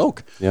were a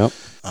joke. Yep.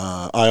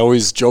 I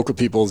always joke with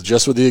people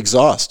just with the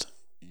exhaust.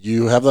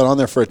 You have that on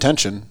there for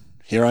attention.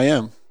 Here I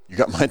am. You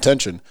got my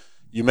attention.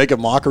 You make a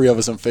mockery of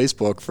us on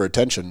Facebook for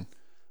attention.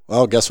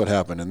 Well, guess what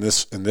happened? In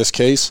this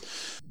case,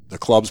 the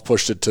clubs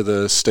pushed it to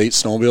the State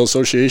Snowmobile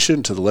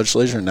Association, to the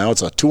legislature, and now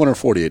it's a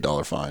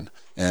 $248 fine.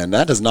 And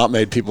that has not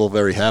made people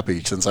very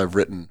happy since I've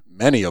written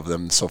many of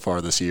them so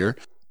far this year.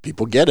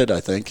 People get it,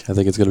 I think. I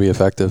think it's going to be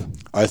effective.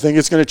 I think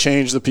it's going to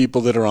change the people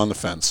that are on the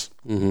fence.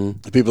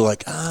 The people are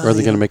like, or are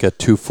they going to make a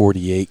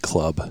 248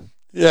 club?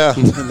 Yeah,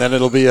 and then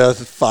it'll be a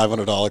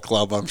 $500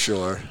 club, I'm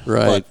sure.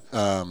 Right.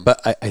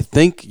 But I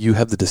think you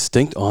have the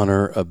distinct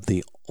honor of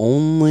the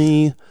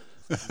only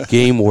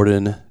game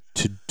warden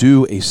to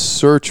do a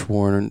search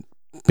warrant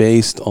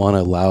based on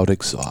a loud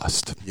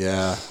exhaust.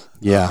 Yeah.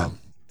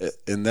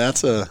 And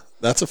that's a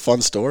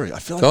fun story. I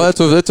feel like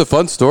that's a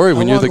fun story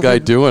when you're the guy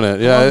doing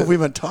it. Yeah, we've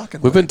been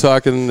talking. We've been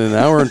talking an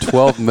hour and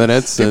 12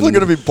 minutes. People are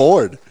going to be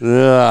bored.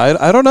 Yeah,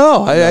 I don't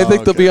know. I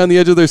think they'll be on the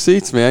edge of their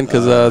seats, man,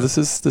 because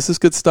this is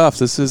good stuff.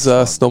 This is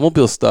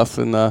snowmobile stuff,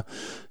 and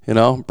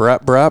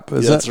brap.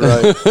 That's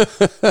right.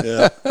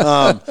 Yeah.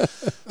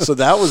 So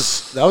that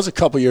was a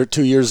couple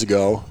 2 years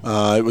ago.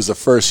 It was the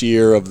first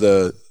year of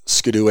the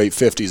Skidoo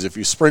 850s. If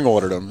you spring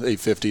ordered them,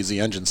 850s, the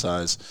engine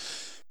size.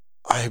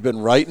 I have been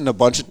writing a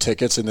bunch of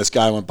tickets, and this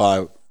guy went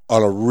by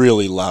on a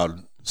really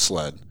loud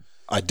sled.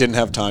 I didn't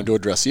have time to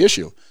address the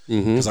issue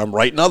because I'm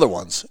writing other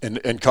ones.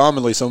 And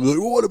commonly someone's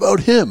like, well, what about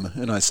him?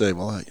 And I say,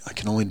 well, I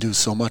can only do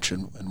so much in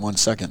 1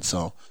 second.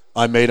 So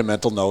I made a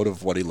mental note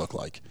of what he looked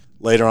like.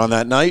 Later on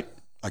that night,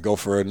 I go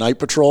for a night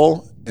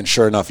patrol, and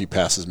sure enough, he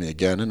passes me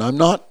again, and I'm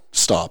not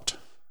stopped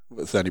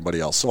with anybody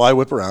else. So I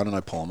whip around and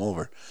I pull him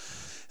over.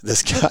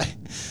 This guy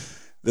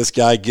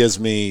gives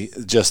me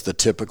just the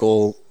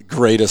typical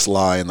greatest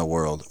lie in the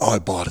world. Oh, I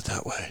bought it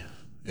that way.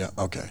 Yeah,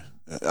 okay.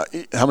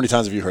 How many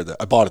times have you heard that?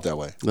 I bought it that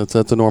way. That's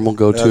a normal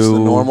go-to. That's the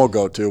normal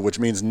go-to, which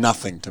means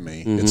nothing to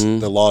me. It's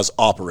the laws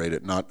operate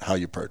it, not how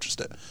you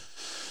purchased it.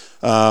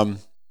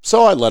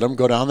 So I let him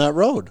go down that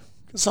road.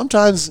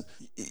 Sometimes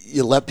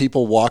you let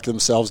people walk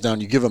themselves down.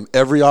 You give them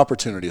every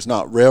opportunity. It's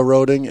not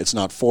railroading. It's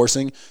not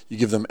forcing. You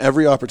give them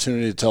every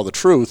opportunity to tell the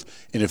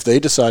truth. And if they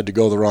decide to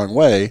go the wrong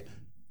way,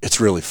 it's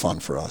really fun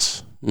for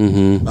us.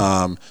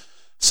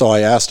 So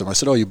I asked him, I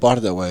said, oh, you bought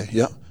it that way?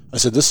 Yeah. I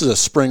said, this is a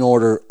spring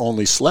order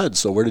only sled,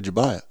 so where did you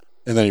buy it?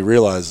 And then he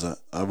realized that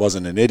I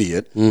wasn't an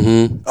idiot.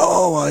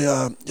 Oh,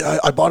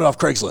 I bought it off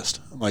Craigslist.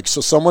 I'm like,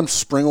 so someone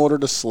spring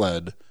ordered a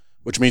sled,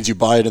 which means you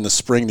buy it in the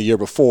spring the year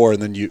before,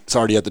 and then it's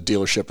already at the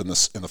dealership in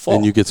the fall.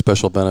 And you get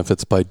special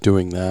benefits by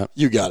doing that.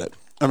 You got it.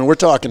 I mean, we're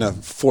talking a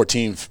probably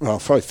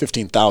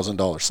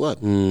 $15,000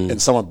 sled,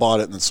 and someone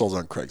bought it and then sold it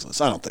on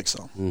Craigslist. I don't think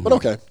so, but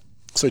okay.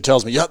 So he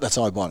tells me, yeah, that's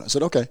how I bought it. I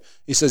said, okay.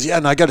 He says, yeah,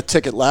 and I got a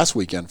ticket last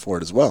weekend for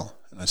it as well.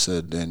 And I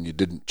said, and you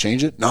didn't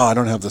change it? No, I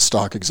don't have the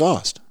stock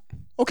exhaust.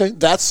 Okay,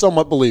 that's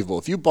somewhat believable.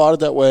 If you bought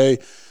it that way,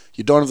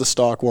 you don't have the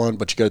stock one,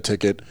 but you got a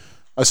ticket.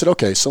 I said,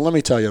 okay, so let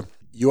me tell you,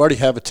 you already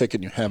have a ticket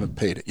and you haven't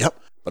paid it. Yep,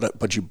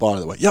 but you bought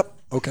it that way. Yep,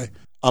 okay.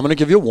 I'm going to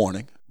give you a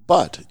warning,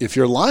 but if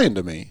you're lying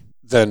to me,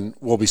 then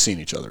we'll be seeing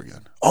each other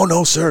again. Oh,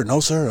 no, sir.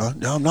 No,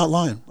 I'm not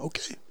lying.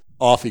 Okay.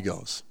 Off he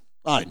goes.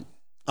 I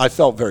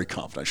felt very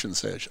confident. I shouldn't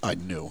say I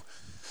knew.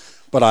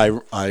 But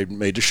I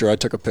made sure I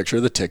took a picture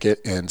of the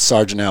ticket, and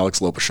Sergeant Alex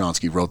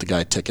Lopashansky wrote the guy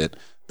a ticket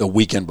the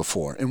weekend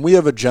before. And we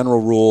have a general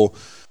rule.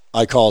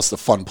 I call us the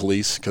fun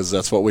police because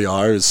that's what we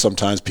are. Is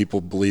sometimes people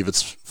believe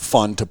it's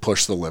fun to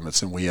push the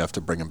limits, and we have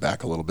to bring them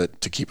back a little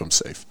bit to keep them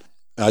safe.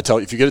 And I tell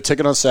you, if you get a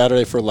ticket on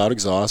Saturday for a loud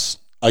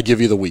exhaust, I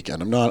give you the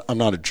weekend. I'm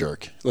not a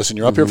jerk. Listen,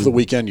 you're up here for the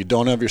weekend. You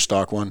don't have your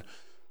stock one.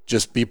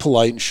 Just be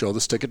polite and show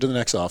this ticket to the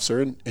next officer,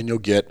 and you'll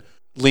get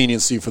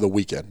leniency for the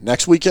weekend.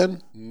 Next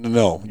weekend,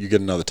 no, you get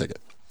another ticket.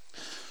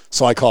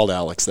 So I called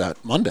Alex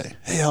that Monday.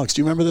 Hey, Alex,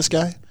 do you remember this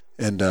guy?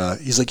 And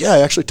he's like, yeah, I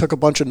actually took a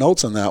bunch of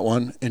notes on that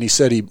one. And he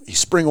said he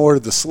spring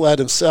ordered the sled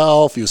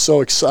himself. He was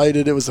so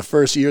excited. It was the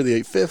first year of the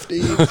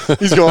 850.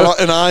 He's going on,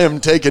 and I am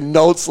taking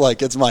notes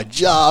like it's my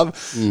job.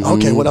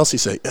 Okay, what else he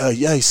say?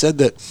 Yeah, he said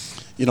that,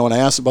 when I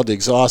asked about the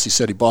exhaust, he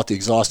said he bought the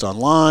exhaust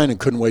online and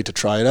couldn't wait to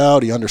try it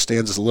out. He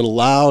understands it's a little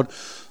loud.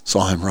 So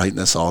I'm writing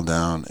this all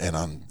down, and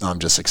I'm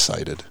just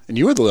excited. And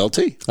you were the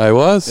LT. I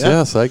was,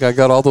 yes. I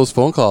got all those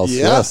phone calls.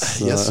 Yeah.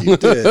 Yes, you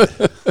did.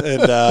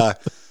 And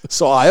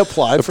so I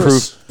applied for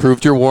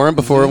proved your warrant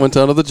before it went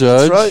down to the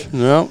judge. That's right.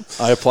 Yeah.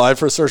 I applied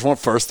for a search warrant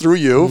first through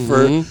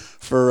you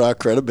for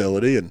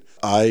credibility, and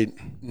I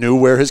knew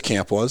where his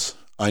camp was.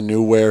 I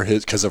knew where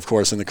because of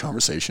course in the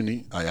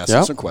conversation I asked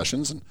him some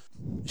questions, and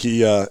he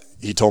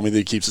told me that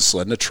he keeps his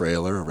sled in a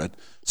trailer.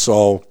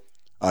 So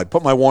I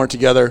put my warrant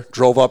together,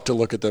 drove up to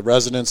look at the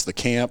residence, the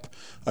camp.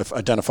 I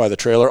identified the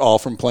trailer, all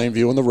from plain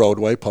view in the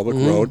roadway, public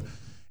road.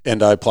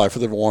 And I apply for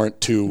the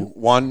warrant to,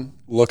 1,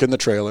 look in the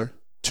trailer,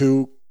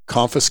 2,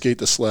 confiscate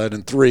the sled,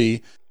 and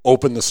 3,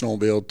 open the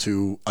snowmobile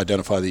to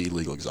identify the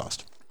illegal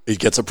exhaust. It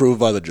gets approved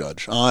by the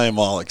judge. I am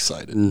all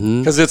excited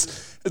because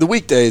it's the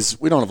weekdays.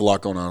 We don't have a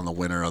lot going on in the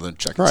winter other than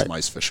checking some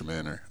ice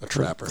fisherman or a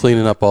trapper.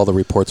 Cleaning up all the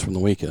reports from the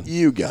weekend.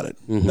 You got it.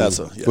 That's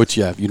Which,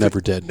 you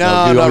never did.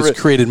 No, you always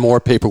created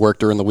more paperwork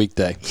during the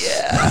weekday.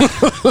 Yeah.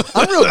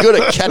 I'm real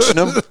good at catching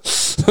them.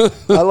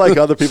 I like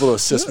other people to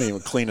assist me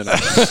with cleaning up.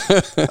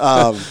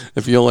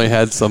 If you only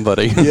had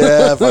somebody.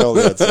 Yeah, if I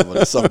only had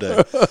somebody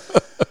someday.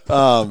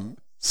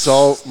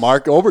 So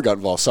Mark Ober got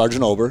involved,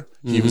 Sergeant Ober.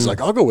 He was like,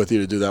 I'll go with you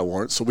to do that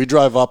warrant. So we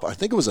drive up. I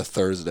think it was a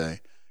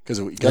Thursday. Because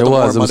it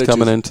was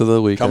coming into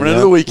the weekend. Coming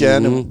into the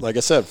weekend. And like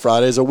I said,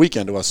 Friday's a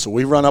weekend to us. So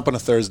we run up on a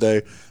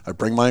Thursday. I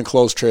bring my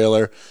enclosed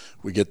trailer.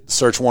 We get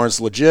search warrants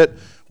legit.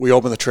 We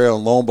open the trailer,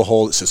 and lo and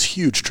behold, it's this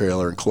huge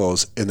trailer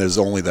enclosed. And there's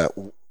only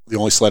the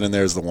only sled in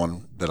there is the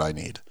one that I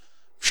need.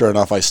 Sure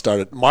enough,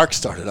 Mark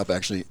started up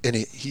actually, and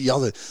he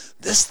yelled at,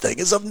 "This thing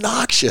is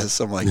obnoxious."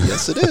 I'm like,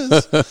 "Yes, it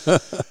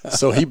is."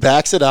 So he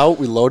backs it out.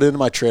 We load it into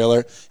my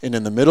trailer, and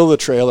in the middle of the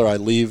trailer, I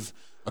leave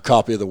a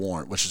copy of the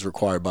warrant, which is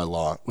required by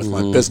law, with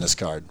my business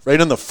card.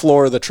 Right on the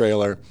floor of the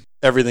trailer,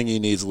 everything he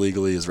needs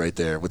legally is right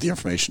there with the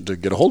information to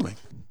get a hold of me.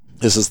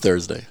 This is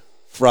Thursday.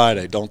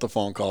 Friday, don't the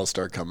phone calls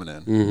start coming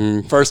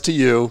in? First to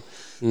you,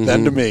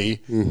 then to me,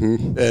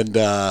 and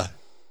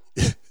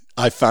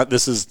I found,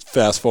 this is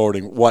fast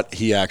forwarding, what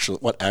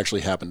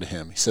actually happened to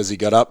him. He says he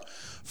got up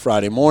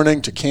Friday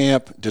morning to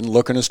camp, didn't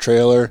look in his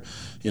trailer,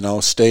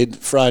 stayed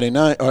Friday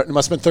night, or it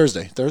must have been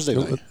Thursday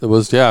night. It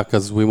was,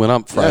 because we went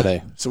up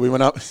Friday. Yeah. So we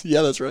went up,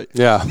 that's right.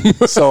 Yeah.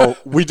 So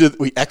we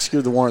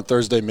executed the warrant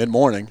Thursday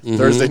mid-morning.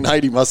 Thursday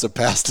night, he must have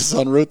passed us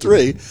on Route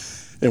 3,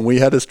 and we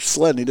had his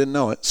sled, and he didn't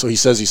know it. So he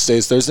says he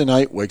stays Thursday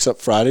night, wakes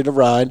up Friday to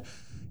ride,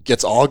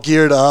 gets all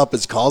geared up,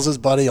 calls his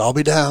buddy, I'll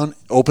be down,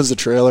 opens the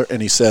trailer,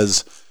 and he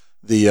says,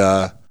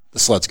 the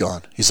sled's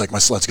gone. He's like, my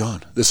sled's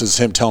gone. This is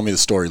him telling me the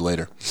story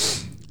later.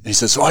 And he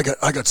says, so I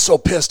got so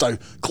pissed, I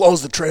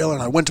closed the trailer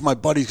and I went to my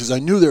buddies because I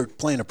knew they were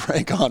playing a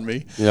prank on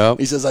me. Yep.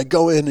 He says, I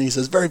go in and he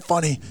says, very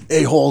funny,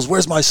 a-holes,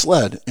 where's my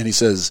sled? And he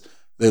says,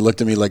 they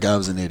looked at me like I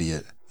was an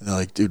idiot. And they're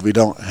like, dude, we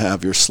don't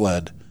have your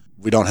sled.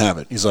 We don't have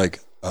it. He's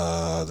like,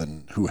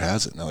 then who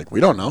has it? And they're like,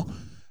 we don't know.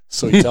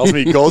 So he tells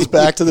me, he goes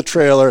back to the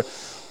trailer,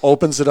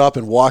 opens it up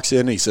and walks in.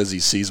 And he says he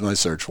sees my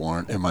search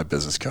warrant and my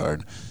business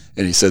card.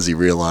 And he says he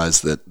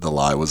realized that the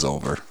lie was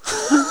over.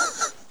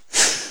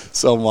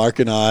 So Mark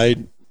and I,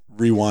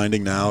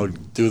 rewinding now,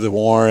 do the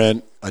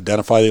warrant,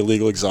 identify the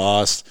illegal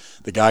exhaust.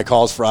 The guy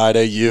calls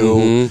Friday,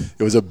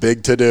 It was a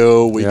big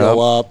to-do. We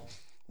go up.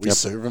 We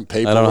serve him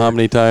paperwork. I don't know how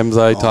many times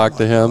I talked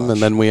to him,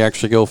 and then we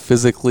actually go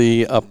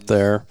physically up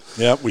there.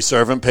 Yep, we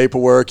serve him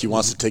paperwork. He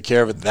wants to take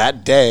care of it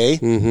that day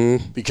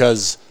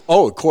because,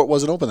 court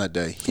wasn't open that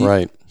day.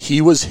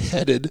 He was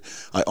headed.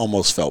 I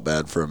almost felt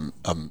bad for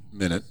a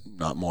minute,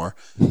 not more.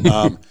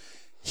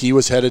 He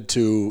was headed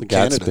to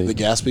Canada, the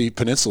Gaspé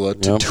Peninsula,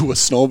 to do a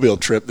snowmobile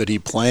trip that he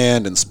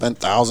planned and spent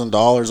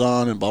 $1,000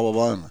 on and blah, blah,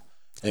 blah.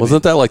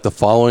 Wasn't that like the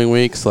following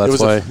week? So that's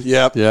why.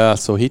 Yeah.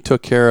 So he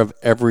took care of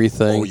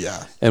everything. Oh,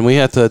 yeah. And we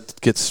had to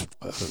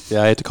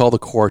I had to call the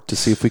court to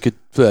see if we could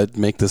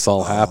make this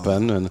all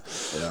happen and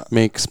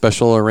make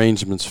special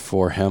arrangements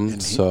for him.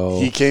 And so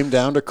he came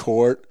down to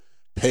court.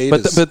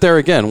 But there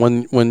again,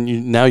 when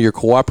you're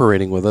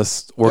cooperating with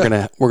us, we're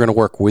gonna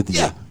work with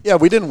you. Yeah,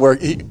 we didn't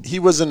work. He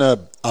wasn't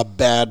a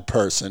bad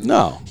person.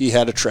 No, he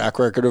had a track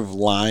record of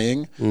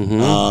lying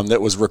that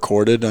was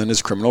recorded on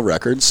his criminal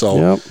record.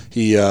 So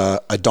he,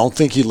 I don't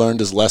think he learned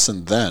his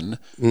lesson then,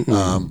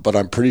 but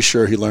I'm pretty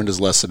sure he learned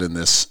his lesson in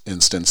this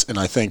instance. And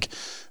I think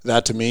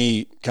that to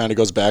me kind of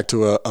goes back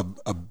to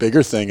a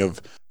bigger thing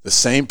of the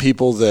same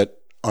people that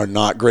are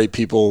not great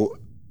people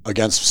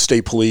against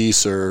state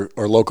police or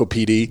local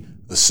PD.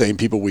 The same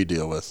people we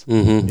deal with,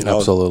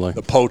 absolutely.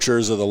 The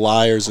poachers or the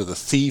liars or the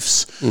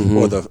thieves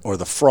or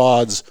the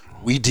frauds.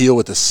 We deal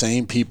with the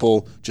same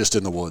people, just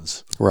in the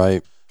woods.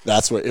 Right.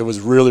 That's what it was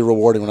really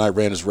rewarding when I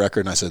ran his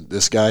record and I said,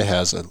 this guy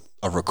has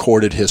a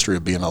recorded history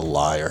of being a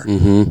liar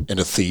and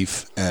a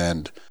thief.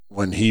 And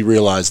when he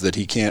realized that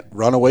he can't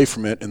run away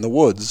from it in the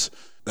woods,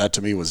 that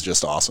to me was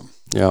just awesome.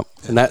 Yeah,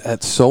 and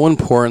that's so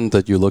important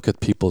that you look at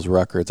people's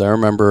records. I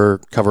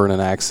remember covering an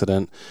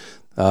accident.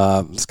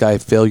 This guy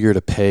failure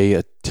to pay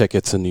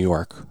tickets in New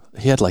York.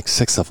 He had like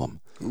 6 of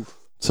them. Oof.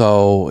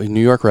 So a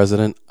New York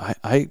resident,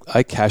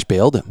 I cash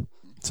bailed him.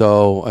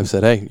 So I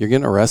said, hey, you're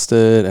getting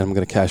arrested and I'm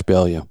going to cash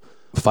bail you.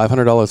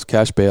 $500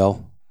 cash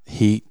bail.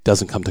 He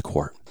doesn't come to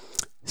court.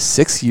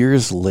 6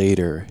 years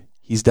later,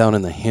 he's down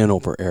in the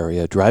Hanover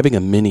area driving a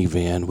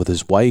minivan with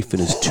his wife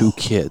and his 2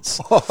 kids.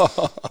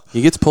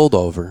 He gets pulled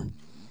over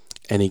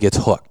and he gets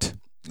hooked.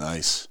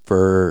 Nice.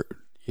 For,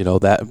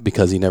 that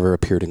because he never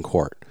appeared in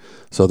court.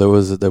 So there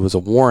was a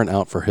warrant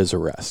out for his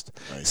arrest.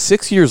 Nice.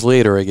 6 years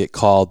later, I get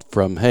called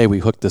from, hey, we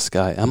hooked this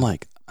guy. I'm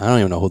like, I don't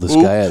even know who this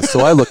guy is.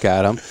 So I look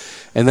at him,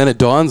 and then it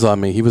dawns on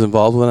me he was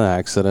involved with an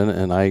accident,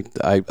 and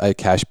I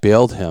cash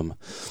bailed him.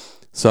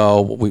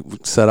 So we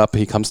set up.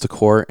 He comes to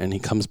court, and he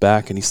comes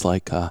back, and he's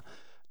like,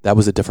 that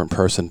was a different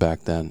person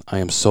back then. I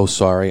am so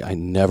sorry. I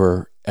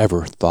never,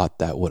 ever thought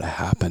that would have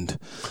happened.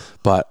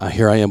 But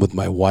here I am with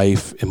my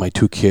wife and my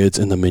 2 kids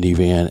in the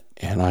minivan,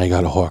 and I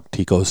got a hook.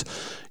 He goes,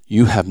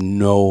 you have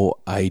no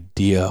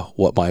idea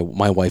what my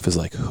wife is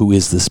like. Who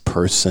is this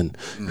person?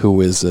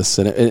 Who is this?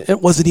 And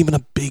it wasn't even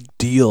a big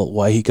deal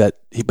why he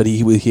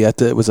had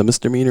to, it was a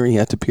misdemeanor. He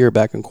had to appear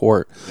back in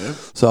court. Yeah.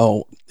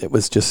 So it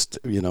was just,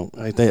 I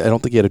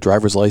don't think he had a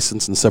driver's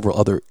license and several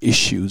other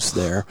issues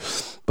there.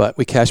 But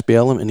we cash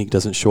bail him, and he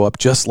doesn't show up,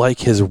 just like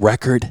his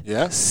record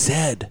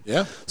said.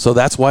 Yeah. So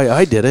that's why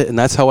I did it, and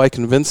that's how I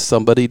convinced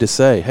somebody to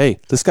say, hey,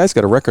 this guy's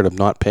got a record of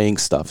not paying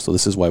stuff, so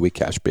this is why we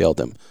cash bailed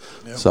him.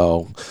 Yep.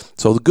 So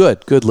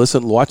good.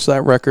 Listen, watch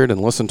that record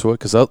and listen to it,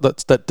 because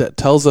that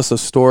tells us a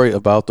story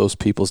about those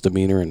people's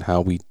demeanor and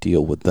how we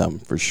deal with them,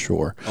 for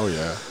sure. Oh,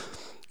 yeah.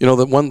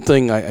 The one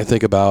thing I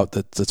think about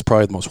that's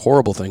probably the most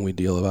horrible thing we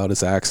deal about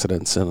is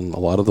accidents, and a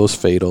lot of those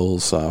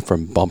fatals,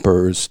 from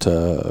bumpers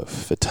to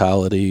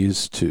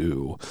fatalities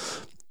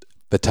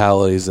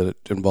that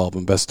involve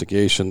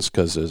investigations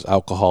because there's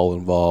alcohol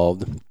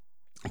involved,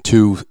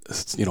 to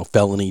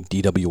felony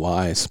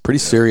DWIs. Pretty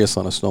serious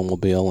on a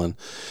snowmobile, and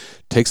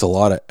takes a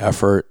lot of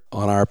effort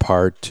on our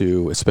part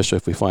to, especially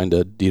if we find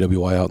a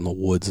DWI out in the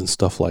woods and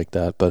stuff like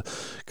that. But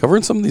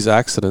covering some of these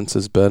accidents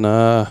has been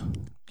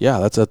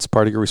that's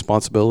part of your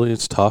responsibility.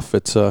 It's tough.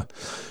 It's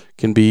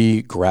can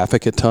be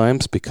graphic at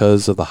times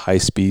because of the high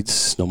speeds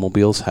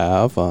snowmobiles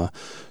have.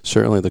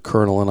 Certainly, the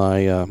Colonel and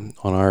I on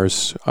our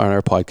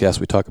podcast,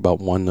 we talk about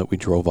one that we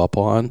drove up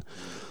on.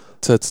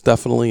 So it's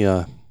definitely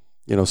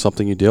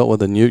something you deal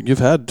with, and you've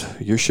had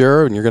your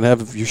share, and you're going to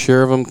have your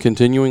share of them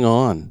continuing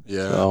on.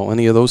 Yeah. So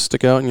any of those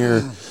stick out in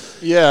your?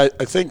 Yeah,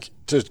 I think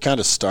to kind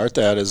of start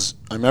that is,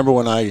 I remember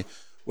when I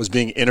was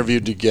being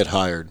interviewed to get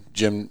hired.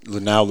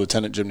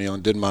 Lieutenant Jim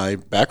Nealon did my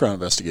background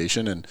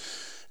investigation, and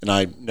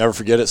I never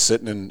forget it,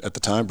 sitting at the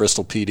time,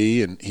 Bristol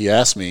PD, and he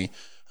asked me,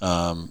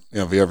 have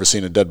you ever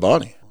seen a dead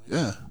body?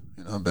 Yeah.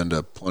 I've been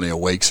to plenty of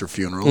wakes or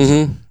funerals.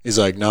 Mm-hmm. He's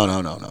like,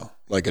 no.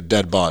 Like a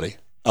dead body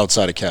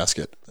outside a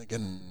casket.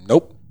 Thinking,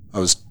 nope. I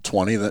was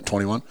 21.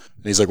 And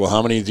he's like, well,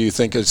 how many do you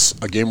think a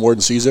game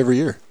warden sees every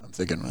year? I'm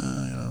thinking,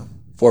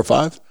 4 or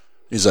 5.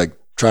 He's like,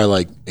 try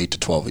like 8 to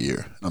 12 a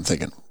year. And I'm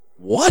thinking,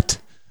 what?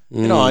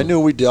 I knew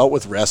we dealt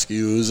with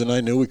rescues, and I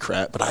knew we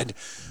crashed, but I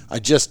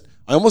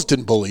almost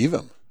didn't believe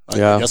him. I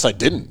guess I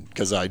didn't,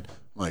 because I'm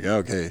like,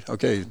 okay,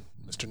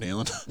 Mr.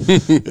 Nealon,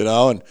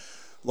 and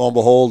lo and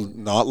behold,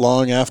 not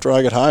long after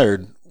I got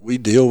hired, we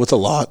deal with a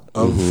lot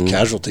of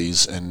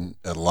casualties, and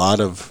a lot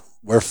of,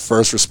 we're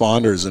first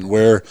responders, and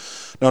we're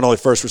not only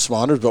first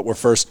responders, but we're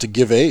first to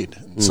give aid.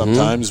 And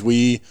sometimes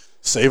we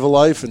save a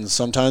life, and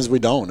sometimes we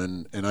don't,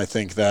 and I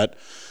think that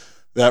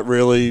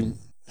really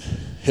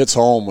hits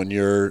home when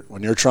you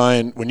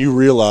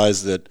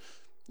realize that,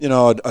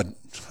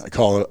 I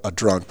call it a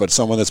drunk, but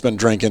someone that's been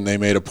drinking, they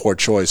made a poor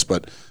choice,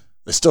 but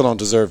they still don't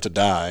deserve to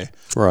die,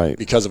 right?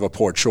 Because of a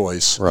poor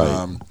choice,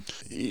 right?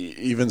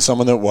 Even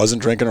someone that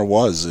wasn't drinking or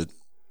was,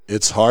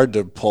 it's hard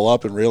to pull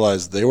up and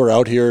realize they were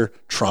out here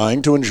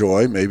trying to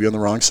enjoy, maybe on the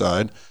wrong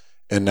side,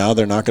 and now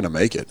they're not going to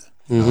make it.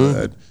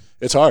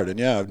 It's hard, and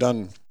I've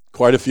done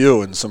quite a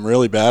few, and some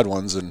really bad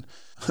ones, and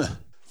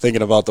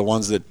thinking about the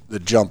ones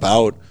that jump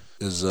out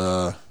is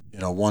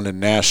one in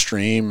Nash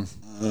Stream.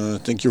 I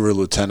think you were a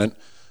lieutenant.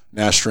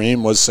 Nash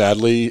Stream was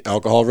sadly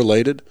alcohol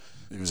related.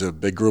 It was a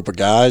big group of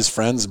guys,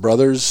 friends,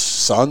 brothers,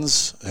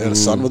 sons. I had a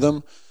son with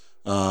him.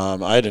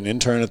 I had an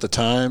intern at the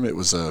time. It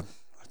was I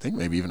think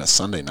maybe even a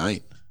Sunday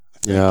night.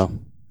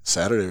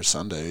 Saturday or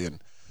Sunday,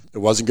 and it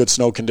wasn't good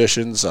snow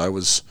conditions. I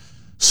was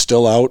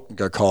still out,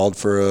 got called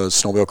for a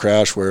snowmobile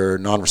crash where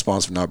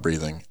non-responsive, not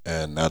breathing,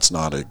 and that's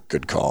not a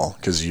good call,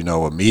 because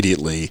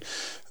immediately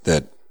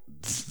that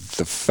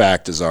the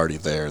fact is already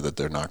there that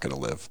they're not going to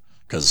live,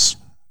 because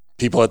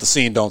people at the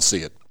scene don't see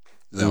it,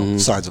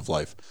 signs of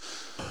life.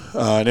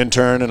 An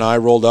intern and I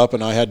rolled up,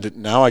 and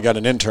I got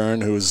an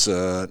intern who's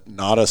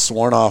not a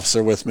sworn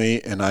officer with me,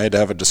 and I had to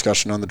have a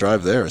discussion on the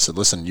drive there. I said,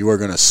 listen, you are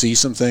going to see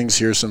some things,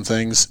 hear some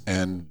things,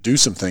 and do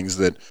some things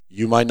that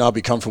you might not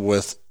be comfortable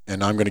with,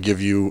 and I'm going to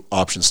give you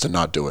options to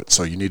not do it.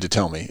 So you need to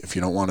tell me. If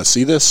you don't want to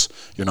see this,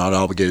 you're not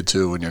obligated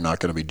to, and you're not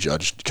going to be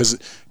judged. Because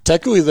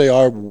technically they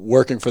are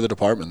working for the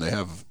department. They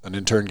have an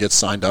intern gets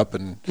signed up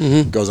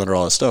and goes under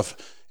all this stuff.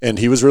 And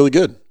he was really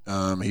good.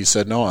 He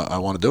said, no, I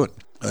want to do it.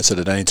 I said,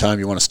 at any time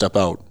you want to step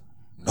out,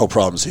 no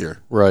problems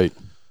here. Right.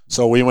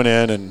 So we went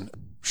in, and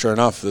sure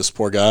enough, this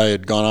poor guy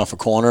had gone off a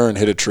corner and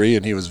hit a tree,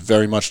 and he was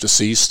very much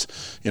deceased.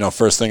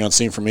 First thing on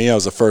scene for me, I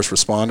was a first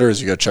responder,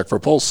 is you got to check for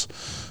a pulse.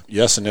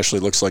 Yes, initially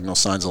looks like no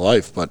signs of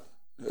life, but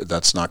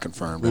that's not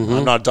confirmed.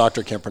 I'm not a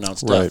doctor, can't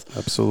pronounce death. Right,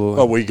 absolutely.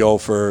 But we go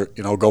for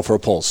a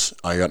pulse.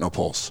 I got no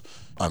pulse.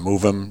 I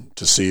move him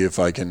to see if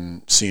I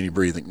can see any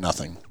breathing.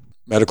 Nothing.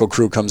 Medical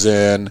crew comes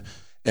in,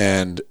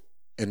 and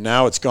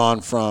now it's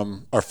gone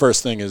from, our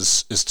first thing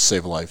is to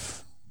save a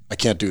life. I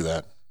can't do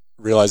that.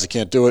 Realize I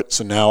can't do it,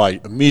 so now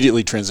I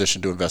immediately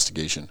transition to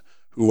investigation.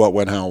 Who, what,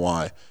 when, how,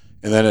 why.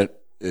 And then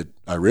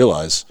I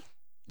realize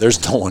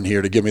there's no one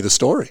here to give me the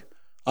story.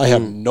 I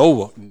have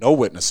no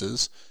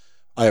witnesses.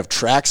 I have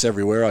tracks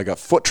everywhere. I got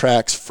foot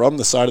tracks from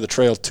the side of the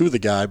trail to the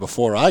guy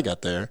before I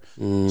got there.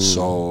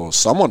 So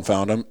someone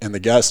found him, and the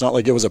guy, it's not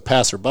like it was a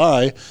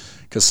passerby,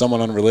 because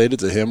someone unrelated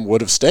to him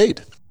would have stayed.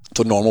 That's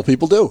what normal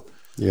people do.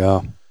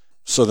 Yeah.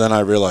 So then I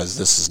realized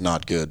this is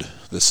not good.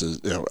 This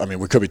is,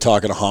 we could be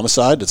talking a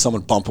homicide. Did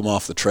someone bump him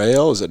off the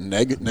trail? Is it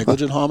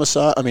negligent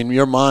homicide? I mean,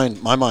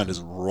 my mind is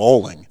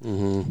rolling.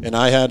 And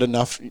I had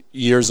enough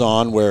years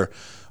on where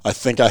I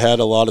think I had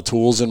a lot of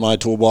tools in my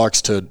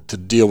toolbox to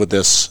deal with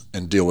this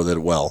and deal with it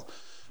well.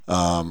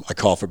 I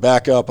called for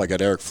backup. I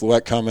got Eric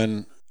Fluette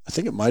coming. I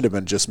think it might have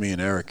been just me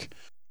and Eric.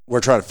 We're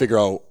trying to figure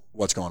out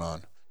what's going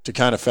on. To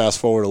kind of fast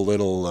forward a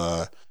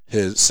little,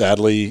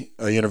 sadly,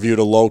 I interviewed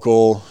a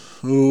local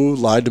who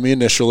lied to me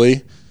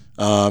initially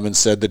and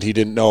said that he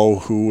didn't know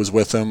who was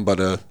with him, but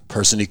a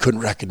person he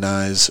couldn't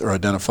recognize or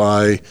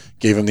identify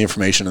gave him the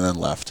information and then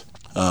left.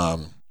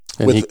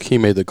 And he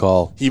made the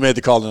call. He made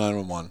the call to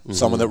 911.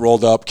 Someone that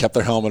rolled up, kept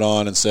their helmet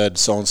on, and said,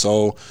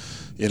 so-and-so,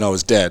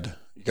 is dead.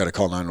 You got to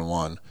call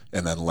 911,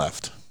 and then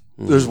left.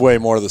 There's way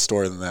more to the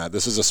story than that.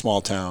 This is a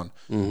small town.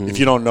 If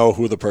you don't know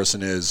who the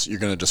person is, you're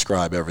going to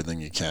describe everything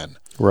you can.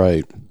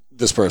 Right.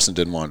 This person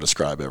didn't want to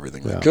describe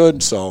everything they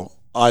could, so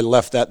I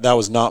left that. That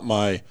was not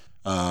my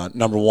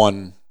number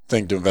one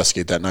thing to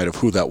investigate that night of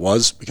who that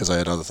was, because I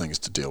had other things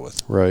to deal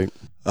with. Right.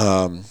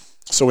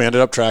 So we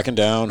ended up tracking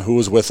down who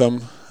was with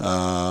them.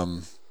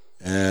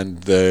 And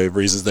the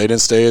reasons they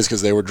didn't stay is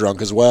because they were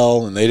drunk as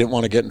well, and they didn't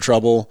want to get in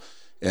trouble.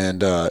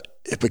 And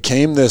it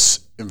became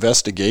this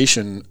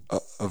investigation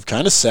of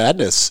kind of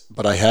sadness,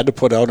 but I had to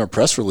put out a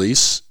press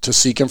release to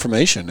seek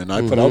information, and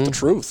I put out the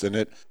truth. And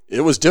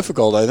it was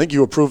difficult. I think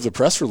you approved the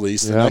press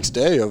release the next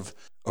day of,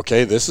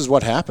 okay, this is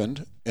what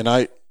happened. And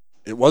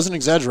it wasn't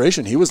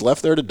exaggeration. He was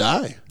left there to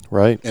die.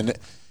 Right.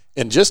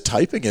 And just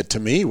typing it to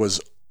me was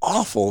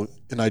awful.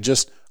 And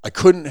I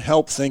couldn't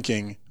help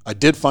thinking, I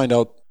did find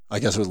out, I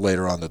guess it was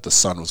later on, that the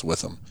son was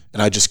with him.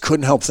 And I just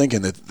couldn't help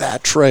thinking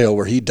that trail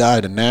where he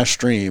died in Nash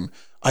Stream,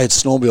 I had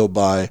snowmobiled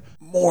by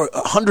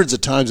hundreds of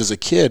times as a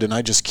kid, and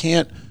I just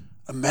can't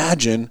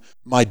imagine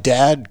my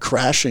dad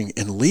crashing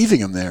and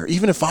leaving him there,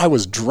 even if I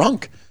was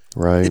drunk.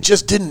 Right. It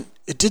just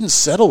didn't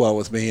settle well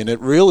with me, and it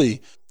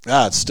really,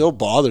 it still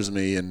bothers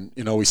me. And,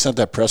 we sent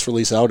that press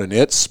release out, and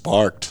it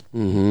sparked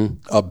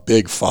a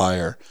big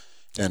fire.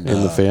 And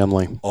in the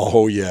family.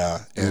 Oh, yeah.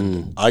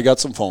 And I got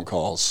some phone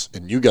calls,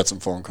 and you got some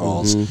phone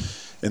calls.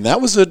 And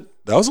that was a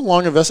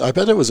long investment. I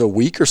bet it was a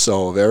week or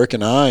so of Eric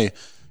and I,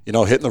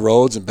 hitting the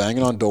roads and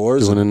banging on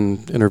doors.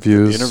 Doing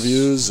interviews.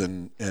 Interviews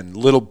and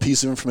little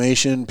piece of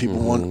information. People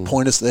want to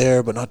point us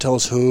there, but not tell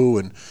us who.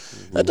 And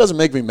that doesn't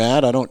make me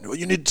mad.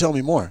 You need to tell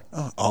me more.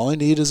 Oh, all I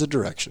need is a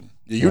direction.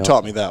 You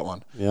taught me that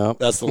one. Yeah.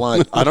 That's the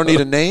line. I don't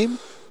need a name.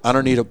 I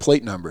don't need a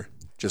plate number.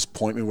 Just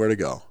point me where to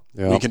go.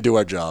 Yep. We can do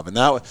our job. And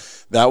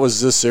that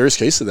was a serious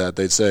case of that.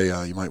 They'd say,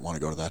 you might want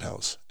to go to that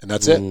house. And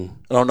that's it.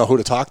 I don't know who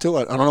to talk to.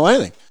 I don't know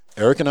anything.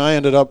 Eric and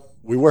I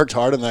we worked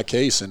hard on that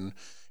case, and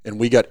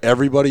we got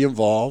everybody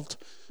involved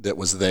that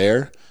was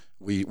there.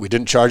 We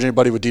didn't charge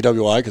anybody with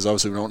DWI because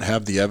obviously we don't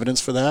have the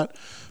evidence for that.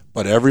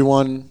 But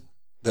everyone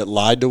that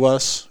lied to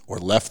us or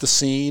left the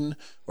scene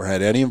or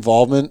had any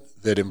involvement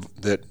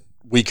that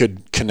we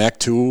could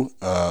connect to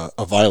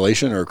a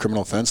violation or a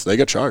criminal offense, they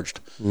got charged.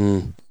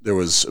 There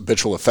was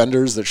habitual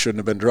offenders that shouldn't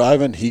have been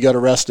driving. He got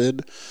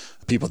arrested.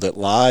 People that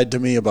lied to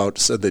me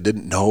said they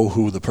didn't know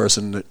who the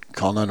person that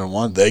called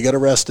 911, they got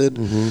arrested.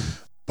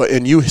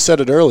 And you said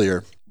it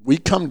earlier, we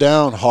come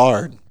down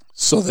hard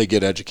so they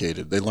get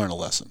educated. They learn a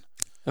lesson.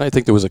 And I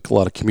think there was a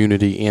lot of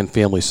community and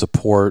family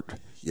support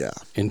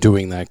in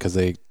doing that, because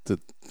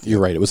you're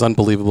right. It was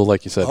unbelievable,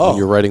 like you said, when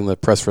you're writing the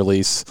press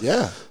release.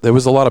 Yeah. There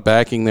was a lot of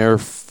backing there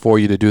for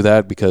you to do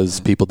that because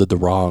people did the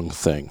wrong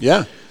thing.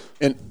 Yeah.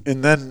 And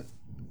then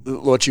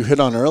what you hit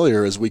on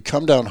earlier is we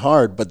come down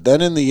hard, but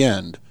then in the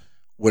end,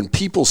 when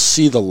people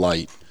see the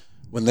light,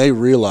 when they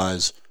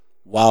realize,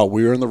 wow,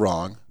 we were in the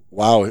wrong,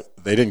 wow,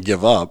 they didn't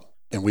give up,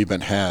 and we've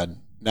been had,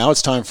 now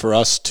it's time for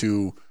us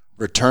to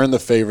return the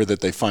favor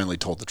that they finally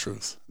told the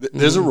truth.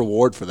 There's a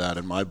reward for that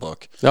in my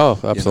book. Oh,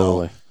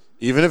 absolutely.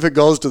 Even if it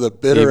goes to the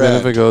bitter end. Even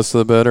if it goes to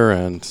the bitter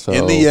end. So.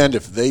 In the end,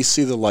 if they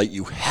see the light,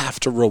 you have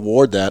to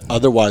reward that.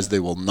 Otherwise, they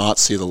will not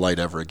see the light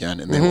ever again,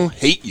 and they will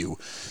hate you.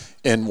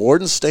 And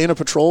wardens stay in a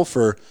patrol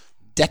for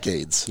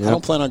decades. Yep. I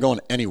don't plan on going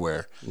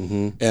anywhere.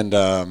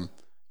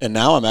 And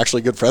now I'm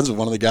actually good friends with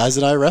one of the guys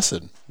that I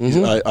arrested.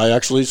 I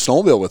actually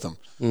snowmobile with him.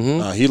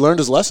 He learned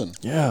his lesson.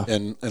 Yeah.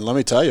 And let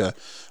me tell you.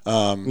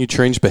 You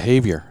change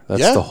behavior.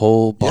 That's the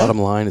whole bottom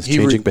line is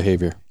changing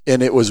behavior.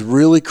 And it was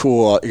really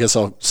cool. I guess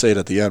I'll say it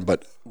at the end,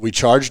 but we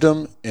charged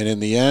him, and in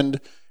the end,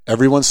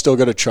 everyone still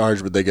got a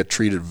charge, but they get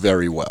treated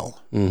very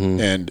well.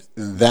 And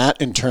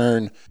that, in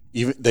turn,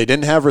 they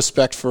didn't have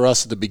respect for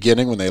us at the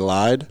beginning when they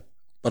lied,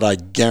 but I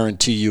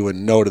guarantee you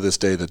and know to this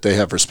day that they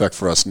have respect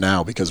for us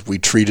now because we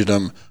treated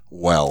them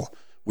well.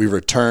 We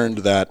returned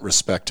that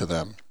respect to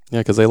them.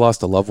 Yeah, because they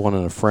lost a loved one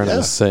and a friend in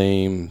the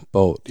same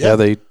boat. Yeah,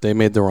 they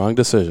made the wrong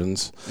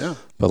decisions. Yeah.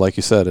 But like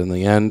you said, in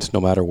the end,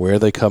 no matter where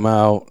they come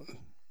out,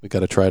 We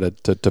got to try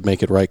to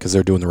make it right because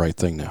they're doing the right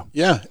thing now.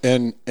 Yeah,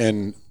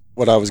 and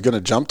what I was going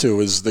to jump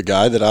to is the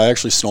guy that I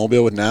actually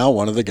snowmobile with now,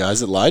 one of the guys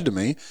that lied to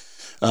me.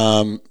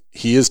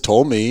 He has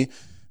told me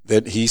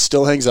that he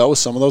still hangs out with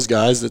some of those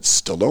guys that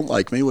still don't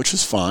like me, which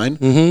is fine.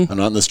 I'm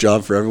not in this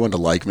job for everyone to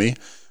like me.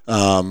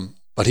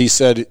 But he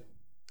said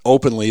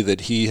openly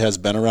that he has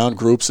been around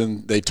groups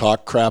and they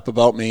talk crap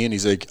about me, and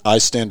he's like, I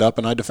stand up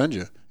and I defend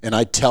you. And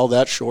I tell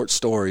that short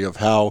story of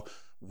how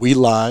we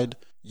lied,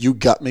 you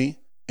got me,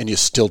 and you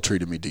still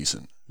treated me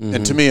decent.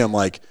 And to me, I'm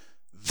like,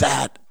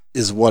 that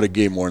is what a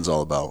game warden's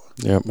all about.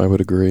 Yeah, I would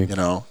agree. You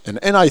know,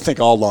 and I think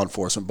all law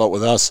enforcement, but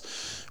with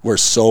us,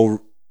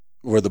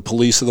 we're the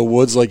police of the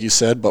woods, like you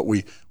said, but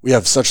we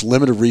have such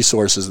limited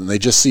resources, and they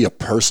just see a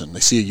person. They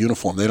see a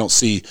uniform. They don't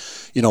see,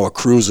 a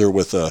cruiser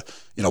with a,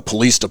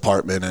 police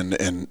department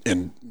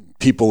and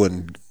people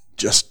in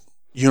just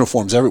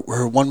uniforms.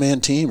 We're a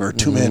one-man team or a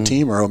two-man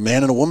team or a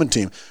man and a woman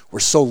team.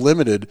 We're so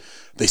limited.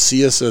 They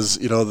see us as,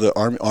 the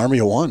army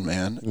of one,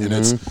 man. And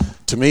it's,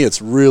 to me,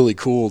 it's really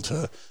cool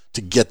to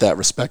get that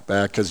respect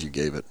back because you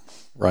gave it.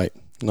 Right.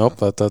 Nope,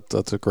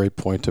 that's a great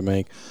point to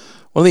make.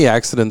 One of the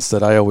accidents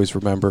that I always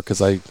remember,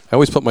 because I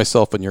always put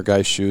myself in your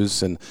guys'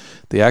 shoes, and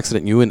the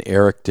accident you and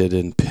Eric did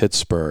in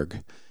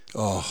Pittsburgh,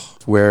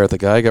 where the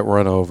guy got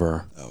run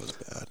over. That was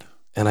bad.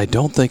 And I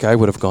don't think I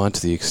would have gone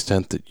to the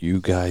extent that you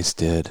guys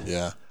did.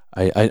 Yeah.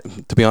 I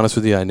to be honest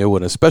with you, I knew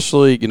it,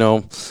 especially,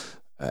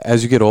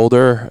 as you get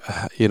older,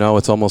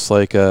 it's almost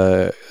like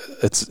I've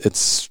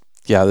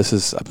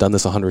done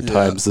this 100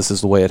 times. This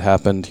is the way it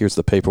happened. Here's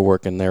the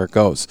paperwork, and there it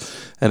goes.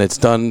 And it's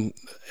done.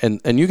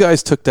 And you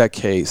guys took that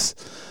case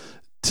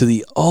to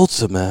the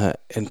ultimate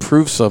and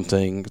proved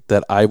something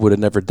that I would have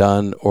never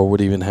done or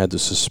would even had the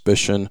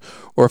suspicion.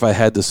 Or if I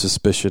had the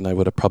suspicion, I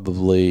would have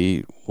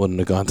probably wouldn't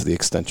have gone to the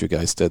extent you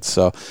guys did.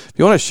 So if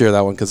you want to share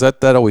that one, because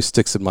that always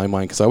sticks in my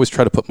mind, because I always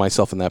try to put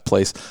myself in that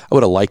place. I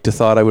would have liked to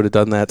thought I would have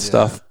done that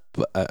stuff.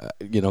 But,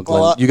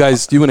 Glenn,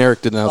 you and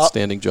Eric did an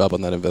outstanding job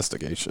on that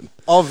investigation.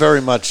 I'll very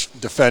much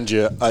defend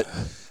you.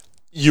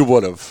 You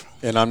would have.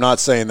 And I'm not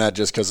saying that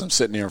just because I'm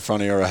sitting here in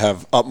front of you or I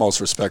have utmost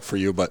respect for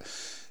you, but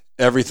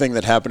everything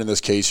that happened in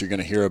this case you're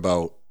going to hear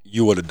about,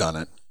 you would have done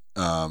it.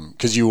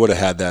 Because you would have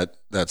had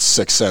that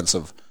sixth sense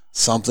of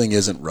something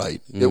isn't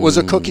right. It was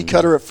a cookie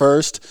cutter at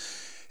first,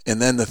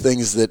 and then the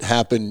things that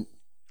happened,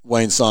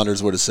 Wayne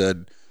Saunders would have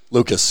said,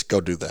 Lucas,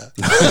 go do that.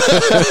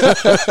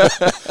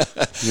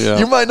 Yeah.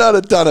 You might not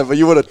have done it, but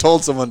you would have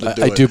told someone to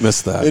do it. I do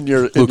miss that.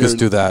 Lucas,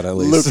 do that at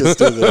least. Lucas,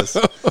 do this.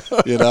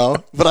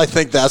 But I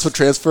think that's what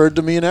transferred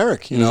to me and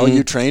Eric.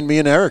 You trained me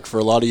and Eric for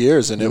a lot of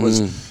years, and it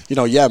was,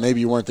 maybe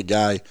you weren't the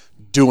guy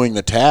doing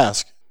the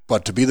task,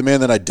 but to be the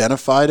man that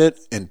identified it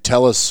and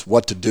tell us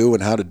what to do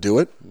and how to do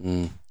it,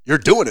 you're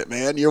doing it,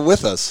 man. You're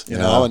with us,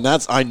 know, and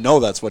I know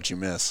that's what you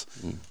miss.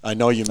 I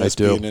know you miss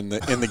being in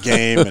the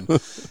game, and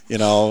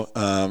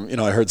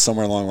I heard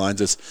somewhere along the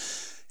lines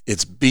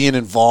it's being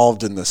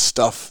involved in the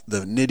stuff,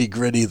 the nitty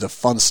gritty, the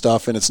fun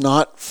stuff, and it's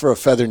not for a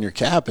feather in your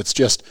cap. It's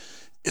just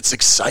it's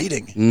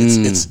exciting.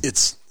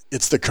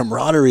 It's the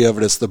camaraderie of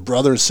it. It's the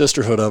brother and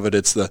sisterhood of it.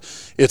 It's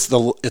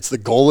the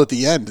goal at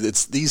the end.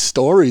 It's these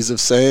stories of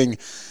saying,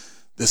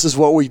 this is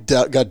what we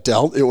got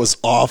dealt. It was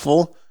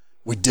awful.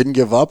 We didn't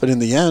give up, and in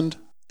the end,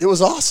 it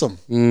was awesome.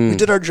 We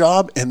did our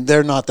job, and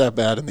they're not that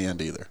bad in the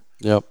end either.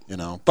 Yep.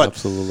 But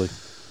absolutely.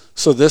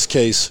 So this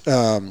case,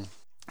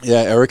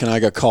 Eric and I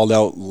got called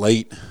out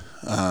late.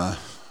 I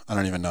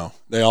don't even know.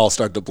 They all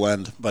start to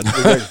blend, but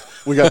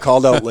we got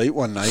called out late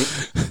one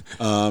night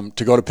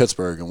to go to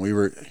Pittsburgh,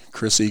 and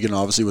Chris Egan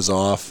obviously was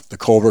off. The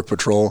Colebrook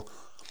Patrol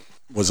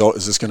was.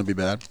 Is this going to be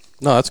bad?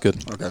 No, that's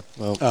good. Okay.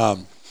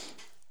 Well,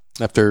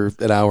 after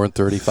an hour and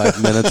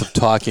 35 minutes of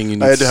talking, you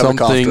need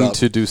something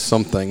to do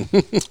something.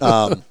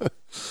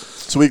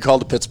 So we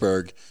called to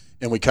Pittsburgh,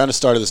 and we kind of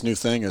started this new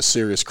thing, a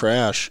serious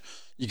crash.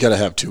 You got to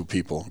have two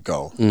people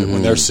go.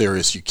 When they're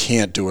serious, you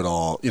can't do it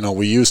all.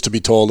 We used to be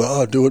told,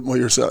 do it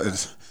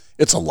yourself.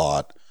 It's a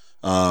lot.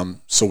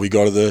 So we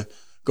go to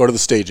the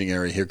staging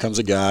area. Here comes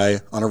a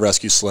guy on a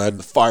rescue sled.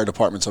 The fire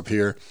departments up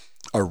here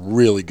are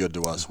really good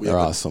to us. They're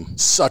awesome.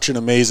 Such an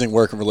amazing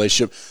working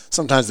relationship.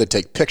 Sometimes they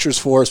take pictures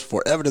for us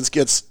before evidence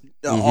gets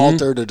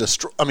altered or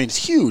destroyed. I mean,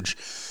 it's huge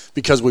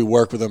because we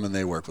work with them and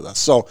they work with us.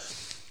 So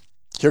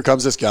here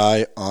comes this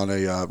guy on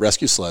a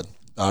rescue sled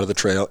out of the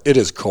trail. It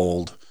is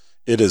cold.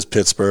 It is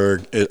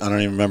Pittsburgh. I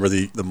don't even remember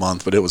the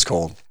month, but it was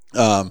cold.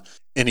 And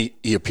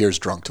he appears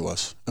drunk to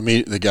us.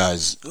 The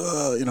guy's,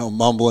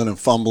 mumbling and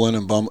fumbling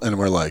and bumbling. And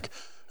we're like,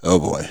 oh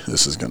boy,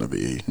 this is going to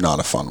be not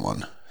a fun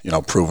one.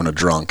 Proving a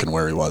drunk and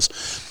where he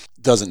was.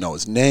 Doesn't know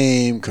his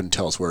name, couldn't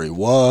tell us where he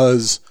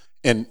was.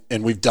 And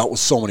we've dealt with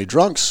so many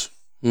drunks.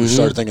 We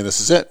started thinking this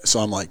is it. So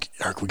I'm like,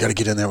 Eric, we got to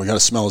get in there. We got to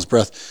smell his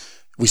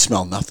breath. We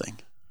smell nothing.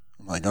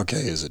 I'm like, okay,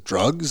 is it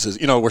drugs?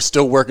 We're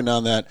still working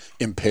on that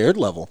impaired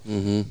level.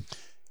 And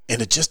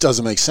it just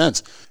doesn't make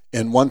sense.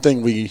 And one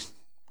thing we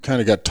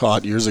kind of got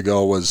taught years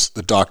ago was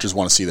the doctors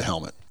want to see the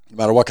helmet. No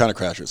matter what kind of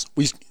crashes.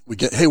 We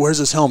get, hey, where's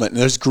his helmet?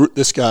 And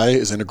this guy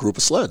is in a group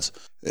of sleds.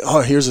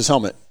 Oh, here's his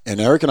helmet. And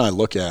Eric and I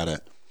look at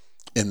it,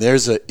 and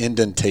there's an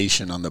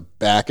indentation on the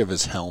back of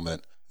his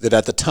helmet that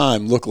at the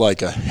time looked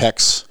like a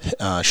hex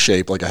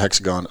shape, like a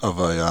hexagon of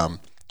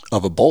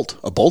a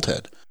bolt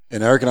head.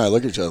 And Eric and I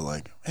look at each other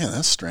like, man,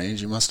 that's strange.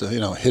 He must have,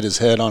 hit his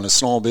head on a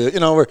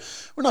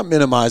snowmobile. We're not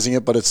minimizing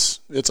it, but it's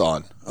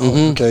odd.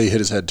 Oh, okay, he hit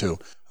his head too.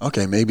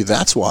 Okay, maybe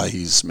that's why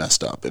he's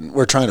messed up. And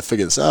we're trying to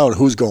figure this out.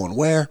 Who's going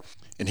where?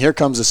 And here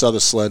comes this other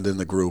sled in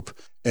the group.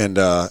 And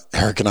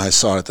Eric and I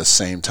saw it at the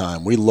same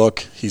time. We look,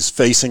 he's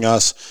facing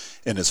us,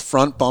 and his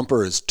front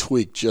bumper is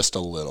tweaked just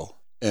a little.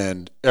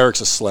 And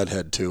Eric's a sled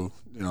head too,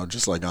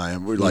 just like I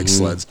am. We like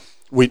sleds.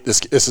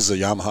 This is a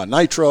Yamaha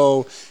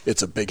Nitro.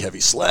 It's a big, heavy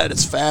sled.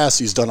 It's fast.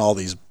 He's done all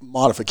these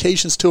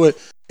modifications to it,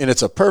 and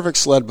it's a perfect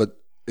sled, but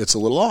it's a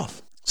little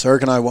off. So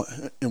Eric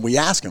and we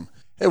ask him,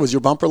 hey, was your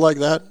bumper like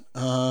that,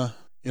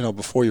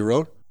 before you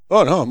rode?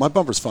 Oh, no, my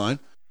bumper's fine.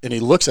 And he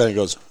looks at it and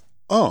goes,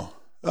 oh,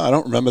 I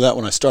don't remember that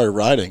when I started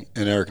riding.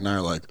 And Eric and I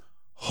are like,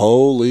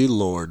 holy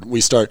Lord.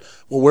 We start,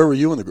 well, where were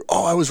you in the group?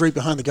 Oh, I was right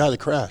behind the guy that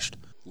crashed.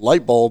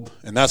 Light bulb,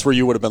 and that's where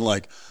you would have been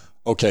like,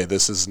 okay,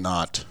 this is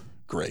not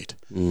great.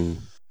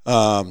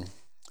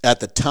 At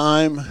the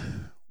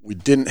time, we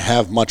didn't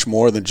have much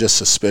more than just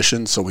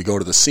suspicion, so we go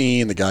to the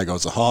scene. The guy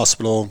goes to the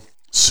hospital.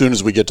 As soon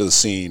as we get to the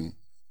scene,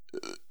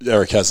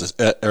 Eric at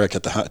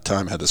the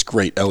time had this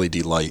great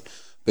LED light,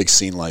 big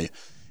scene light,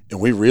 and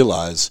we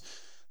realize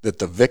that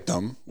the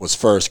victim was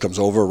first, comes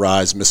over a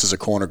rise, misses a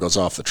corner, goes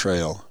off the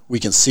trail. We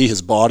can see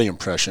his body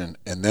impression,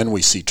 and then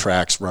we see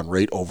tracks run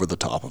right over the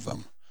top of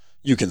him.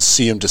 You can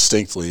see him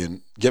distinctly.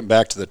 And getting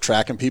back to the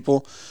tracking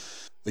people,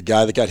 the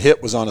guy that got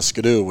hit was on a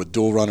Skidoo with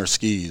dual runner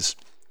skis.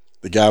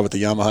 The guy with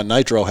the Yamaha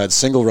Nitro had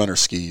single runner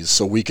skis,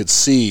 so we could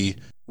see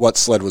what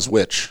sled was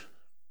which.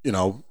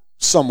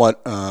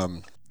 Somewhat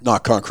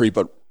not concrete,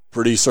 but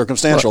pretty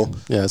circumstantial. Right.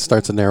 Yeah, it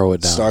starts to narrow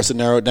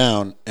it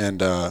down.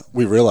 And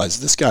we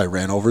realized this guy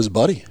ran over his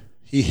buddy.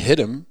 He hit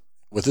him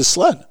with his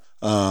sled.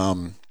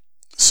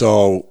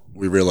 So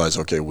we realized,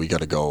 okay, we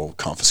got to go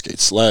confiscate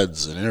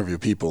sleds and interview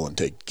people and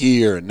take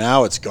gear. And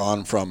now it's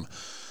gone from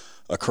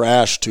a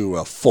crash to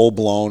a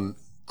full-blown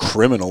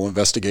criminal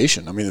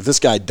investigation. I mean, if this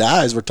guy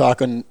dies, we're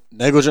talking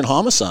negligent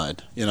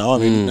homicide.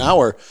 Now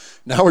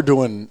we're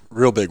doing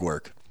real big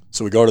work.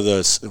 So we go to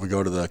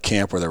the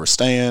camp where they were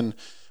staying.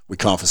 We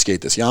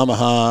confiscate this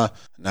Yamaha.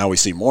 Now we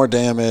see more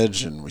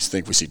damage, and we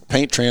think we see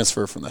paint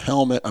transfer from the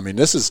helmet. I mean,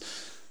 this is,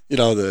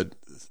 the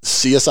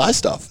CSI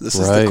stuff. This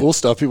is the cool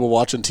stuff people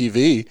watch on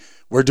TV.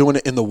 We're doing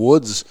it in the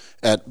woods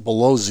at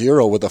below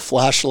zero with a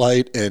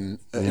flashlight, and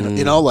and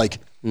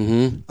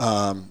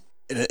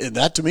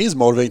that to me is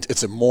motivating.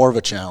 It's more of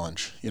a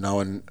challenge,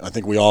 and I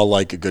think we all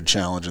like a good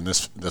challenge in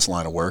this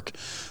line of work.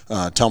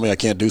 Tell me I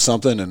can't do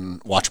something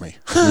and watch me.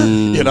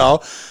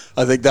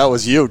 I think that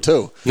was you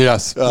too.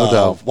 Yes, no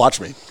doubt. Watch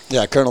me.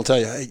 Yeah, Colonel will tell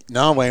you, hey,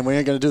 no, Wayne, we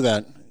ain't going to do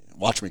that.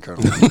 Watch me,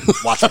 Colonel.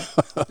 Watch me.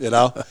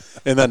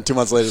 And then 2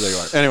 months later they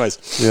are.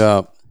 Anyways.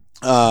 Yeah.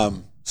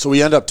 So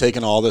we end up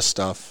taking all this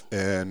stuff,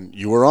 and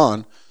you were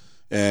on,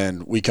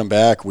 and we come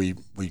back. We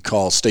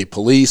call state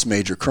police,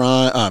 major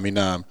crime.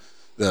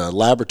 The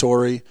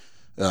laboratory,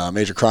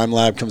 major crime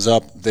lab comes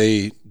up.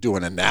 They do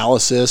an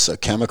analysis, a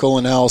chemical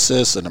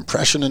analysis, an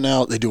impression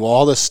analysis. They do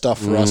all this stuff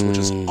for us, which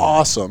is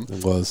awesome.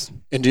 It was.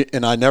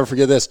 And I never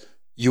forget this.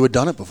 You had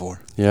done it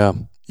before. Yeah.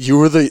 You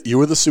were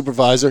the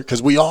supervisor,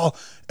 because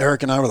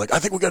Eric and I were like, I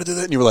think we got to do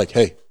that. And you were like,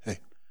 hey,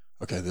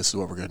 okay, this is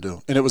what we're going to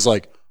do. And it was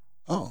like,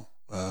 oh,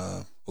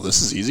 well,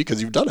 this is easy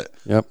because you've done it.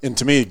 Yep. And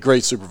to me,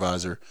 great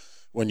supervisor.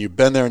 When you've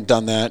been there and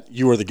done that,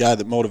 you were the guy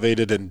that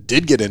motivated and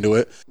did get into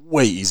it.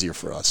 Way easier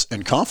for us,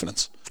 and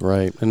confidence.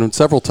 Right. And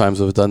several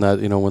times I've done that,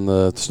 when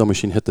the snow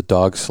machine hit the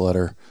dog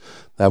sledder,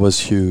 that was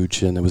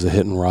huge, and it was a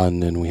hit and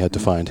run, and we had to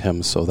find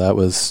him. So that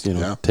was,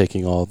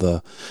 taking all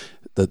the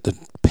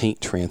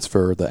paint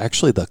transfer,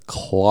 the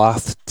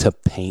cloth to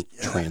paint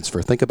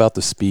transfer. Think about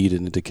the speed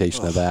and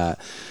indication of that.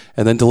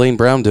 And then Delane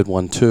Brown did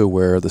one too,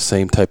 where the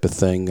same type of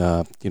thing,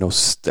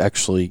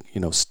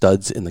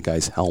 studs in the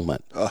guy's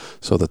helmet,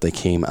 so that they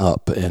came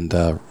up and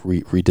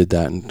redid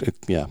that.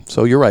 And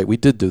so you're right, we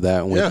did do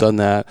that, and we've done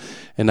that,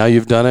 and now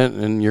you've done it,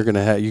 and you're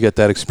gonna you get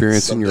that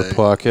experience someday in your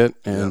pocket,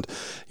 and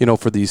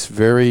for these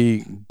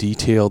very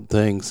detailed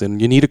things,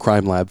 and you need a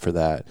crime lab for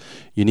that.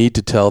 You need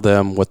to tell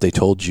them what they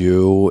told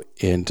you,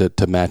 and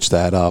to match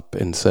that up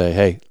and say,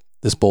 hey,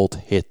 this bolt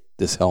hit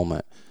this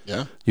helmet.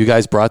 Yeah. You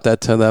guys brought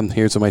that to them.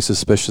 Here's my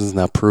suspicions.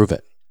 Now prove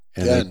it.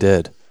 And they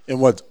did. And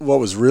what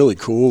was really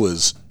cool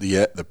is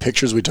the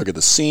pictures we took at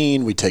the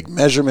scene. We take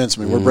measurements.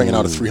 I mean, we're bringing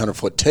out a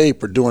 300-foot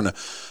tape. We're doing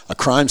a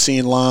crime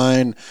scene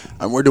line,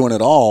 and we're doing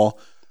it all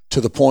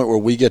to the point where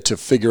we get to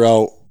figure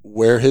out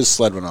where his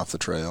sled went off the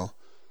trail,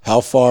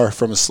 how far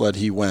from his sled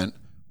he went,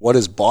 what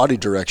his body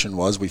direction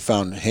was. We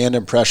found hand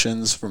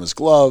impressions from his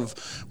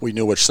glove. We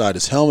knew which side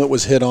his helmet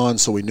was hit on,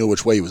 so we knew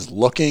which way he was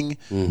looking.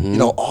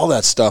 All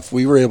that stuff.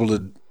 We were able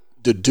to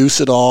deduce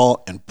it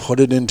all and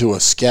put it into a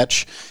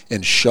sketch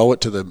and show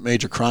it to the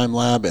major crime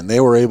lab, and they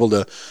were able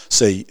to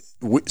say,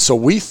 so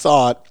we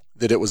thought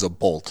that it was a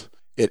bolt.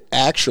 It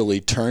actually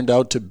turned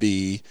out to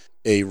be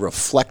a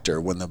reflector.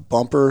 When the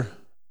bumper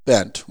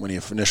bent when he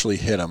initially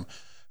hit him.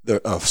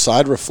 The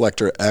side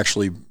reflector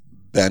actually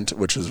bent,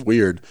 which is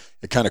weird.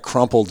 It kind of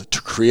crumpled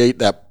to create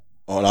that,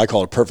 what I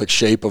call a perfect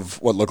shape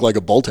of what looked like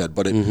a bolt head,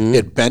 but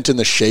it bent in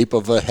the shape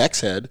of a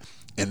hex head,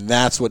 and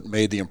that's what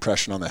made the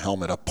impression on the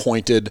helmet, a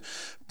pointed,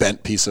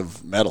 bent piece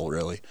of metal,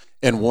 really.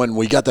 And when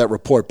we got that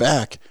report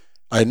back,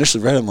 I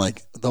initially read it, I'm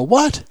like, the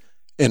what?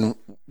 And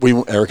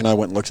Eric and I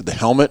went and looked at the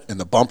helmet and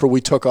the bumper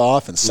we took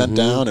off and sent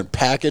down and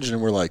packaged,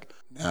 and we're like,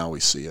 now we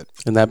see it.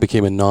 And that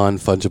became a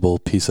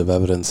non-fungible piece of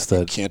evidence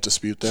that can't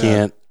dispute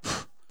that.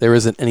 There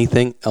isn't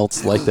anything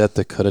else like that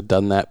could have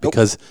done that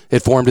because it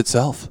formed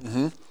itself.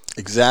 Mm-hmm.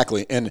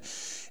 Exactly. And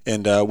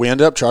we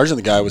ended up charging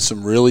the guy with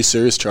some really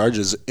serious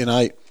charges. And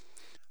I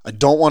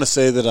don't want to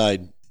say that I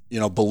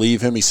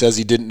believe him. He says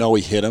he didn't know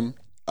he hit him.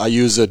 I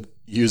use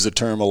a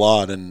term a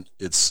lot, and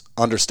it's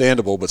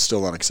understandable but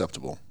still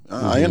unacceptable.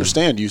 I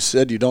understand you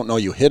said you don't know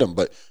you hit him,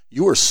 but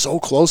you were so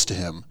close to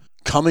him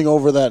coming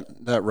over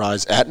that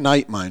rise at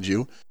night, mind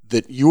you,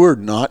 that you were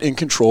not in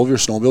control of your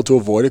snowmobile to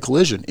avoid a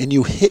collision, and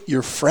you hit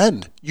your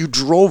friend. You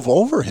drove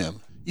over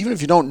him. Even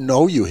if you don't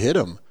know you hit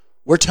him,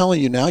 we're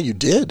telling you now you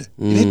did.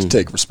 You need to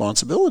take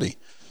responsibility.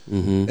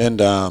 And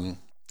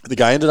the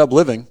guy ended up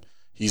living.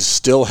 He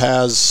still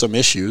has some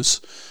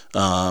issues.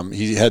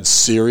 He had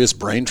serious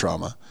brain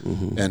trauma.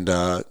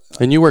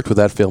 And you worked with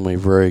that family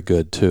very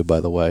good too, by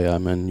the way. I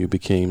mean, you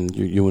became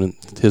you and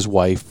his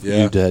wife.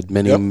 Yeah. You had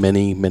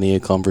many a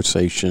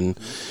conversation,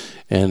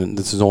 and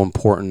this is so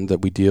important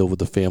that we deal with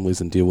the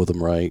families and deal with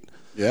them right.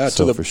 Yeah,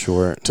 for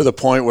sure. To the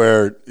point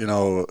where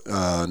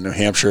New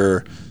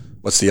Hampshire,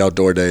 what's the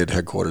outdoor day at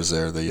headquarters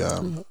there?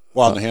 The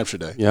Wild New Hampshire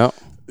Day. Yeah,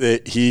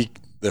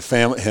 the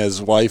family,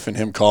 his wife and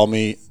him called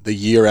me the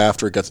year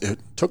after it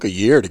took a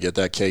year to get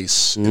that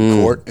case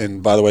in court.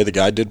 And by the way, the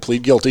guy did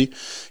plead guilty.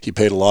 He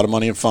paid a lot of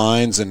money in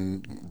fines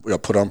and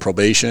got put on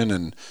probation.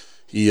 And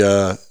he,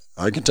 I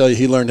can tell you,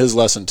 he learned his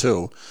lesson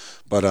too.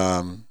 But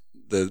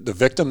the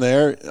victim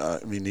there,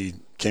 he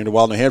came to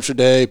Wild New Hampshire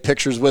Day,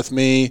 pictures with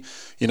me.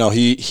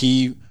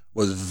 He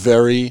was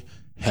very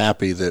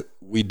happy that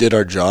we did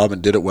our job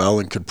and did it well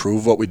and could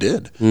prove what we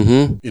did.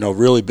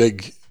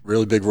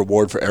 Really big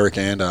reward for Eric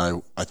and I.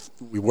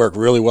 We work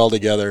really well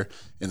together,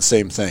 and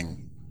same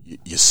thing.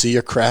 You see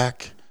a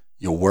crack,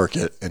 you work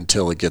it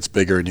until it gets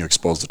bigger and you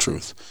expose the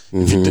truth.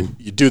 If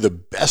you do the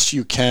best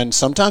you can,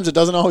 sometimes it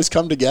doesn't always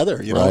come together.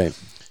 Right.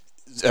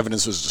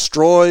 Evidence was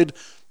destroyed.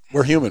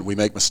 We're human. We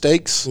make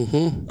mistakes.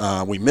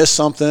 We miss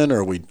something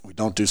or we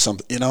don't do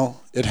something.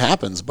 It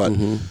happens. But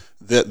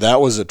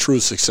that was a true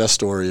success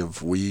story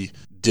of we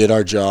did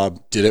our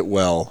job, did it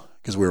well,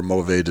 because we were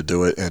motivated to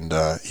do it, and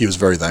he was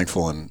very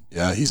thankful. And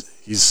yeah,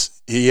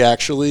 he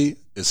actually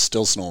is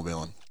still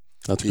snowmobiling.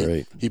 That's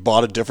great. He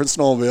bought a different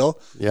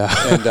snowmobile. Yeah,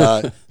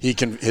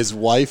 and his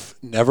wife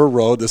never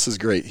rode. This is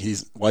great.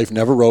 His wife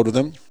never rode with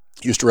him.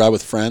 He used to ride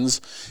with friends,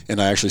 and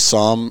I actually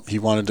saw him. He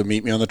wanted to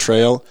meet me on the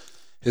trail.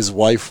 His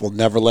wife will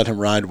never let him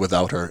ride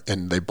without her,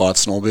 and they bought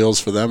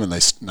snowmobiles for them,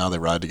 and now they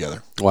ride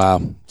together.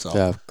 Wow! So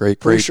yeah,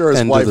 great sure his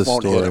end wife of the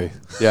won't story. hit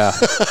him. Yeah,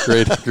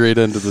 great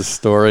end of the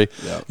story.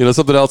 Yeah.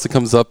 Something else that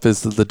comes up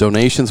is the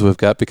donations we've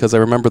got, because I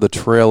remember the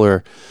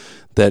trailer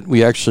that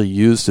we actually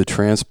used to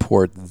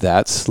transport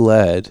that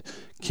sled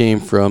came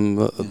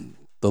from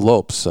the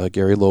Lopes,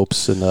 Gary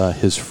Lopes and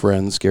his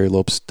friends. Gary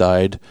Lopes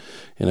died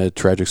in a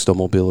tragic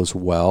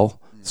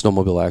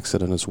snowmobile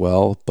accident as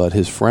well, but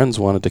his friends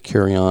wanted to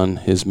carry on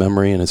his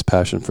memory and his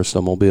passion for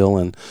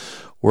snowmobile and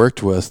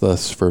worked with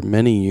us for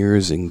many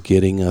years in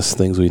getting us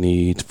things we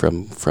need,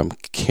 from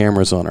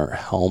cameras on our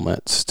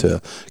helmets to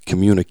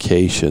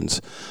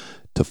communications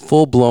to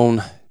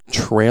full-blown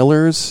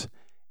trailers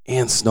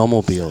and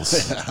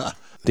snowmobiles.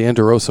 Dan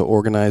DeRosa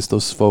organized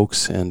those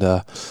folks, and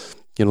the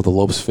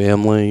Lopes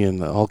family,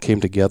 and all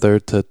came together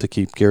to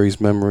keep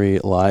Gary's memory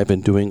alive,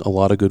 and doing a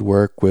lot of good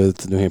work with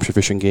the New Hampshire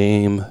Fish and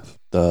Game,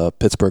 the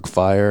Pittsburgh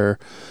Fire,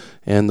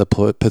 and the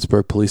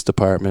Pittsburgh Police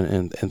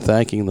Department, and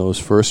thanking those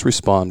first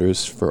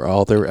responders for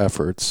all their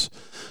efforts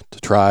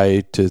to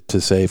try to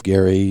save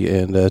Gary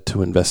and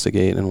to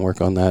investigate and work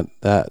on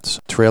that.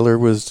 Trailer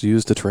was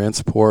used to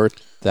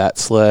transport that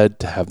sled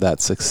to have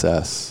that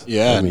success.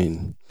 Yeah,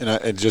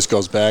 it just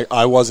goes back.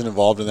 I wasn't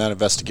involved in that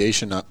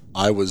investigation.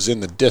 I was in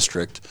the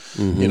district,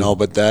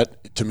 but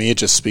that, to me, it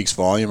just speaks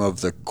volume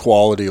of the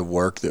quality of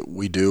work that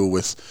we do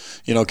with,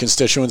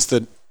 constituents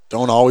that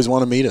don't always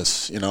want to meet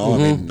us.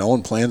 No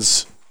one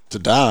plans to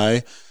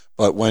die,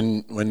 but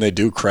when they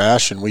do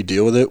crash and we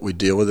deal with it with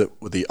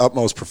the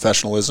utmost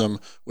professionalism.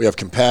 We have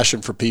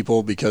compassion for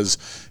people because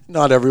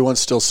not everyone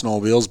still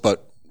snowmobiles,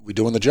 but we're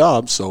doing the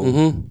job,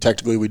 so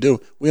technically we do.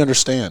 We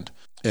understand,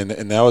 and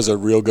that was a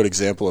real good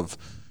example of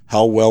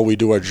how well we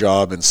do our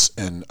job,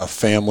 and a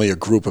family, a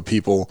group of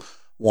people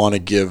want to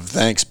give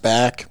thanks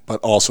back, but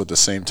also at the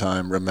same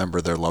time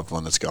remember their loved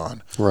one that's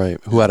gone. Right,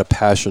 who had a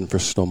passion for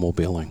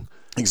snowmobiling.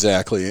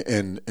 Exactly,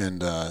 and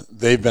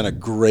they've been a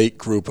great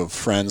group of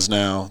friends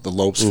now, the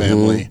Lopes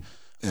family,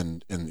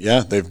 and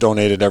they've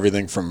donated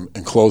everything from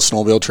enclosed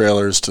snowmobile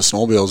trailers to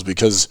snowmobiles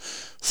because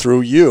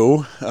through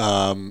you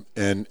and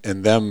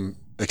them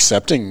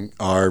accepting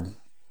our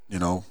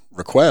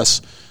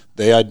requests,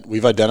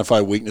 we've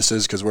identified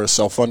weaknesses because we're a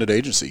self-funded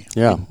agency.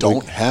 Yeah. We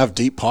don't have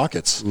deep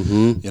pockets.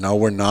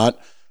 We're not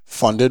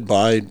funded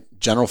by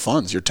general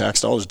funds. Your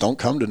tax dollars don't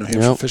come to New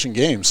Hampshire Fish and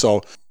Game.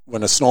 So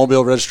when a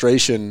snowmobile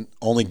registration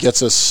only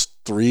gets us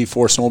 3-4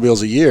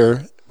 snowmobiles a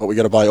year, but we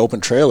got to buy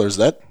open trailers,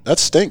 that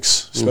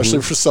stinks,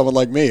 especially for someone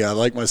like me. I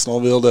like my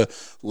snowmobile to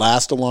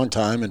last a long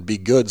time and be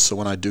good, so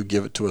when I do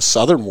give it to a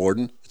Southern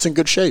warden, it's in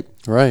good shape.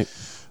 Right.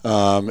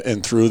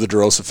 And through the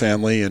DeRosa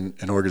family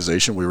and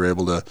organization, we were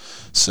able to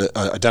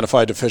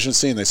identify a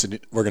deficiency, and they said,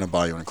 we're going to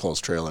buy you an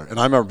enclosed trailer. And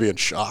I remember being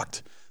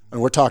shocked. And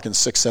we're talking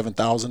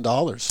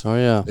 $6,000-$7,000. Oh,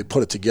 yeah. They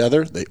put it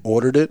together. They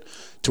ordered it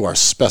to our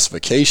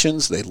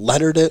specifications. They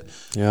lettered it.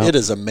 Yeah. It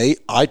is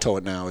amazing. I tow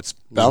it now. It's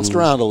bounced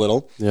around a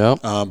little. Yeah.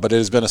 But it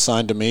has been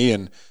assigned to me,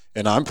 and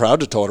I'm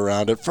proud to tow it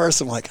around. At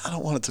first, I'm like, I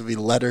don't want it to be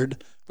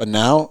lettered. But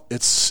now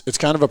it's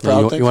kind of a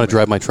proud thing. You want to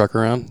drive my truck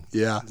around?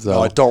 Yeah. So.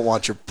 No, I don't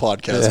want your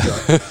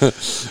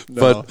podcast done.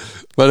 No.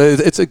 But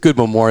it's a good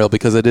memorial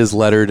because it is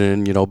lettered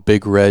in,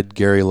 big red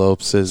Gary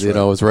Lopes is,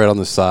 is right on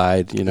the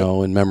side,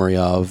 in memory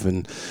of.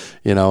 And,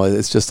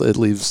 it's just, it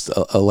leaves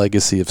a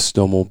legacy of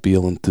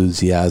snowmobile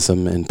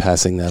enthusiasm and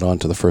passing that on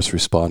to the first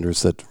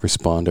responders that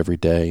respond every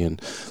day.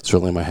 And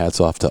certainly my hat's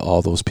off to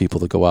all those people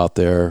that go out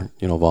there,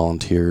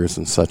 volunteers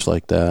and such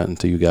like that, and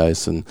to you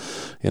guys. And,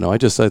 I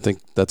think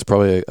that's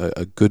probably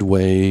a good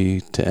way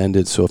to end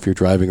it. So if you're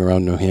driving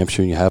around New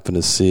Hampshire and you happen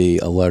to see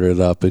a lettered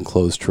up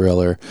enclosed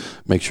trailer,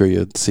 make sure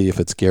you see if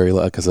it's Gary,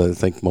 because I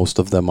think most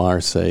of them are,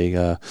 say,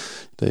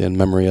 in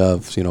memory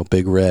of,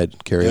 Big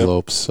Red, Gary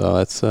Lopes. So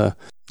that's,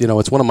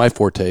 it's one of my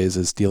fortes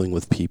is dealing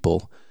with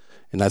people.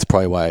 And that's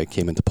probably why I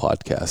came into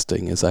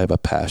podcasting, is I have a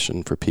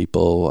passion for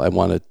people. I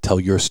want to tell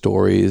your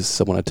stories.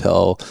 I want to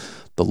tell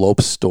the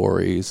Lopes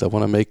stories. I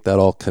want to make that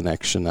all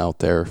connection out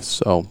there,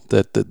 so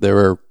that there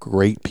are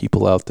great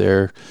people out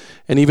there.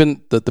 And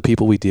even the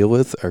people we deal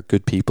with are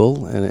good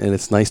people. And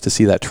it's nice to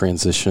see that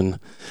transition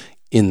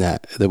in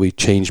that we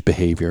change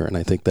behavior. And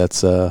I think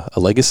that's a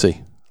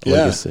legacy.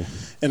 Legacy.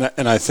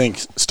 And I think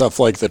stuff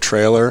like the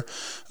trailer,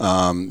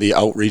 the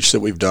outreach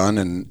that we've done,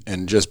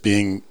 and just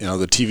being,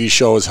 the TV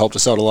show has helped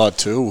us out a lot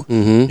too,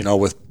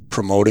 with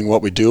promoting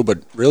what we do,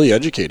 but really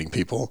educating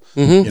people,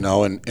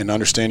 and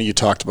understanding. You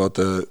talked about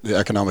the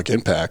economic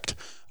impact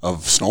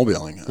of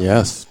snowmobiling.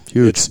 Yes,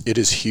 huge. It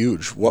is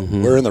huge.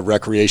 We're in the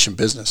recreation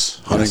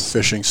business, hunting,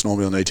 fishing,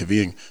 snowmobiling,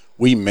 ATVing.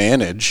 We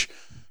manage,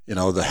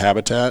 the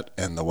habitat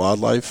and the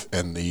wildlife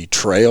and the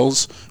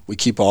trails. We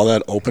keep all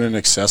that open and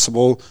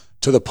accessible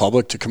to the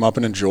public to come up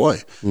and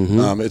enjoy.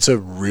 It's a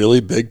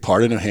really big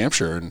part of New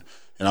Hampshire, and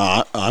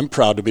I'm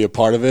proud to be a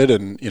part of it.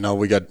 And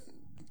we got,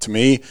 to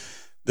me,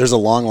 there's a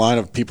long line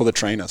of people that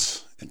train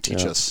us and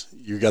teach us.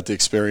 You got the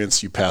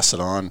experience, you pass it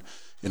on,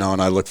 and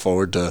I look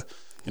forward to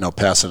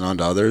passing it on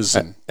to others.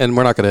 And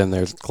we're not going to end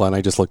there, Glenn.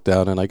 I just looked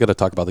down, and I got to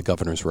talk about the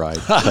governor's ride,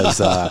 because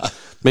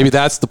maybe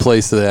that's the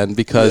place to end,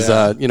 because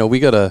we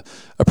got a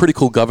pretty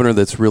cool governor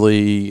that's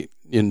really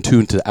in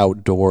tune to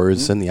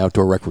outdoors and the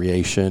outdoor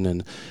recreation,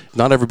 and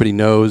not everybody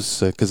knows,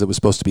 because it was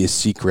supposed to be a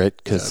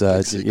secret, because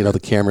the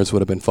cameras would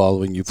have been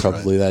following you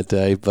probably that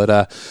day,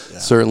 but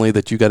certainly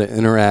that you got to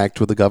interact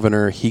with the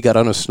governor. He got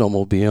on a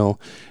snowmobile,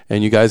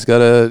 and you guys got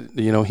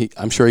to,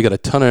 I'm sure he got a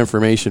ton of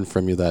information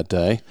from you that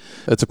day.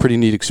 It's a pretty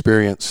neat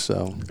experience.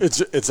 So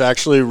it's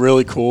actually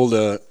really cool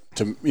to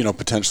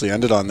potentially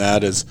end it on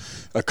that. Is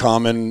a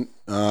common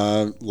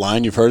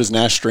line you've heard is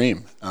Nash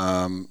Stream.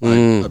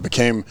 I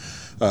became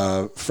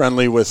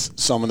friendly with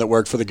someone that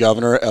worked for the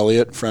governor,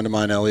 Elliot, friend of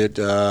mine, Elliot,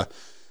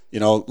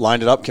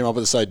 lined it up, came up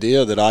with this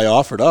idea that I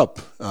offered up.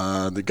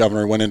 The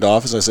governor went into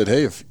office. I said,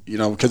 hey,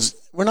 because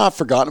we're not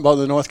forgotten about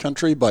the North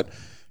Country, but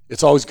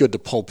it's always good to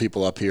pull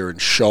people up here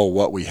and show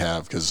what we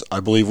have, because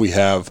I believe we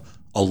have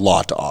a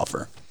lot to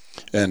offer.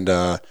 And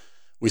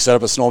we set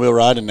up a snowmobile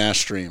ride in Nash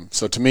Stream.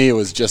 So to me, it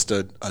was just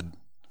I'm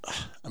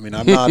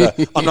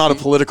not a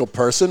political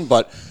person,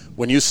 but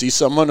when you see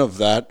someone of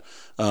that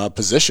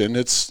position,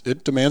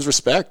 it demands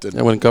respect.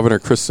 And when Governor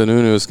Chris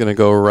Sununu is going to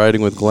go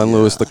riding with Glenn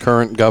Lewis, the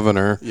current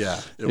governor. I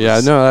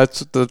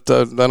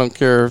don't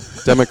care.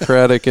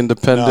 Democratic,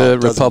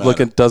 Independent,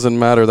 Republican, doesn't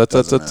matter.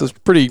 That's a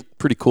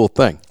pretty cool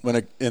thing.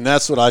 And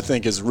that's what I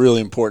think is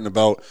really important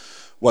about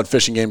what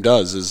Fish and Game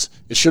does. Is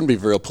it shouldn't be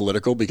real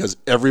political, because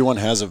everyone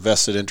has a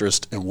vested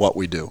interest in what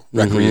we do: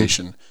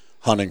 recreation,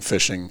 hunting,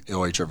 fishing,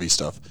 OHRV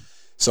stuff.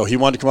 So he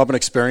wanted to come up and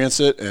experience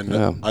it,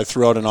 and I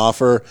threw out an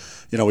offer.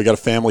 We got a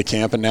family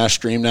camp in Nash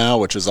Stream now,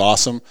 which is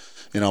awesome.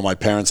 My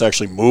parents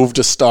actually moved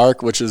to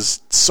Stark, which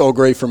is so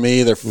great for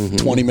me. They're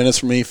 20 minutes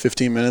from me,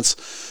 15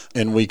 minutes,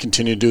 and we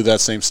continue to do that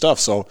same stuff.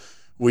 So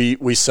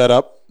we set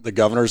up the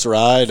governor's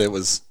ride. It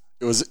was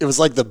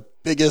like the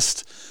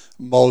biggest,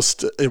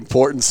 most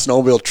important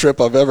snowmobile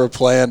trip I've ever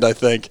planned, I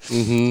think,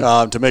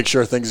 to make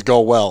sure things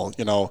go well.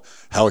 You know,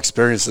 how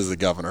experienced is the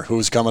governor?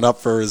 Who's coming up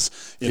for his,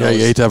 you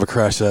hate to have a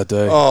crash that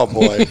day. Oh,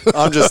 boy.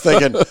 I'm just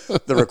thinking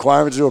the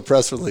requirement to do a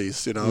press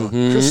release,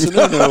 Chris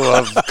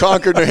Sununu of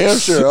Concord, New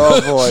Hampshire.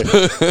 Oh, boy.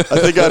 I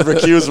think I'd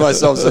recuse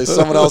myself and say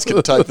someone else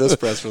can type this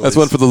press release. That's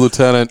one for the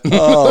lieutenant.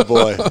 Oh,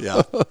 boy.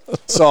 Yeah.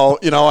 So,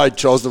 I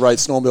chose the right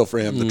snowmobile for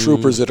him. The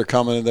troopers that are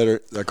coming,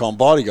 they're called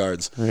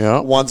bodyguards. Yeah.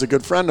 One's a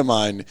good friend of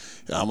mine.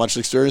 How much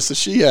experience does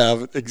she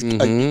have?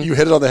 You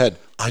hit it on the head.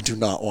 I do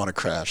not want to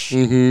crash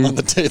on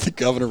the day the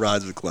governor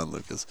rides with Glenn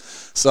Lucas.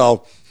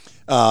 So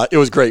it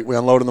was great. We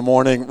unloaded in the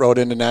morning, rode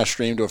into Nash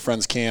Stream to a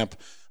friend's camp,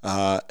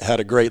 had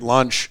a great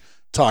lunch,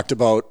 talked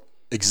about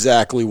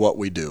exactly what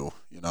we do,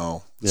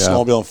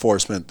 snowmobile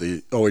enforcement,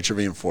 the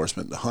OHRV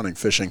enforcement, the hunting,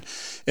 fishing.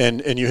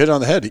 And you hit it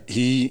on the head.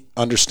 He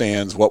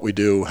understands what we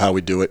do, how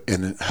we do it,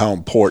 and how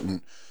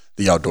important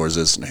the outdoors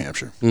is in New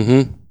Hampshire.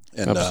 And,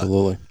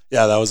 absolutely.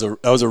 That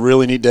was a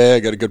really neat day. I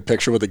got a good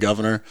picture with the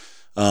governor.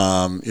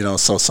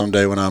 So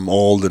someday when I'm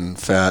old and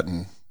fat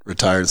and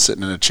retired,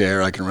 sitting in a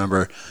chair, I can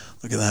remember,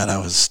 look at that. I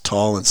was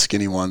tall and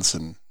skinny once,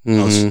 and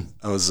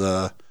I was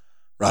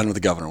riding with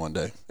the governor one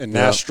day in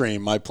Nash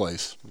Stream, my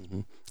place.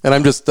 And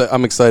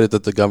I'm excited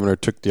that the governor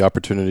took the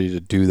opportunity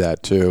to do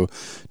that too,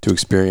 to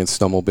experience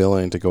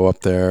snowmobiling, to go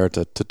up there,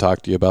 to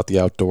talk to you about the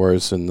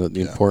outdoors and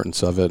the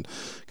importance of it.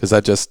 Because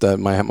that just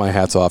my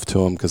hat's off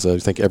to him, because I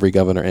think every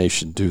governor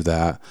should do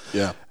that.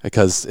 Yeah,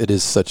 because it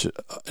is such an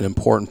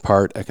important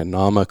part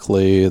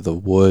economically. The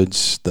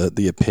woods,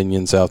 the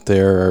opinions out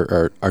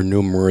there are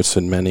numerous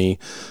and many.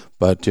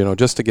 But,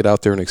 just to get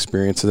out there and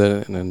experience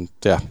it, and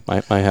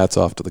my hat's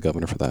off to the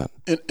governor for that.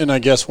 And I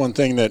guess one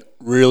thing that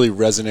really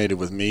resonated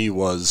with me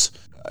was,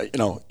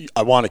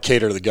 I want to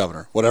cater to the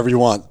governor, whatever you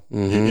want,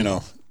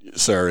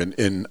 sir.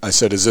 And I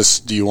said,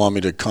 do you want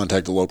me to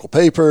contact the local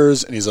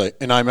papers? And he's like,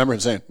 and I remember him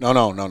saying,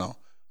 no.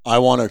 I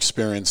want to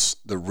experience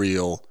the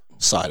real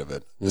side of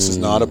it. This is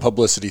not a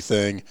publicity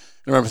thing. And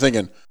I remember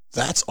thinking,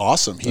 that's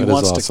awesome. He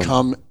wants to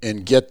come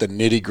and get the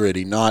nitty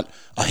gritty, not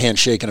a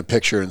handshake and a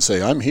picture and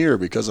say, I'm here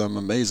because I'm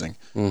amazing.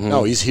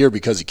 No, he's here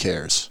because he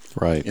cares.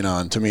 Right.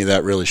 And to me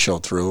that really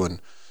showed through.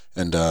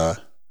 And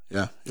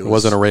it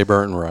wasn't a Ray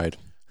Burton ride.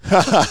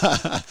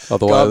 God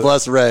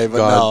bless Ray, but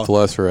God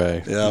bless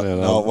Ray. Yeah,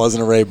 no, it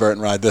wasn't a Ray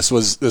Burton ride. This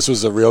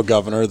was a real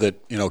governor that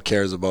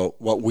cares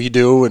about what we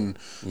do and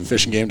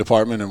Fish and Game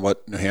Department and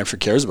what New Hampshire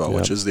cares about,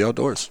 which is the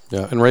outdoors.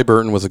 Yeah, and Ray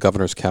Burton was a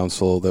governor's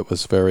council that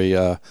was very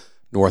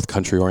North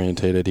Country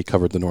orientated. He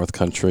covered the North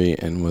Country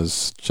and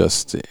was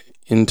just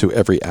into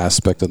every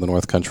aspect of the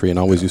North Country, and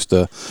always used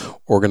to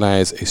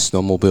organize a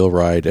snowmobile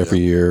ride every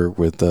year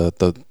with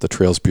the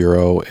Trails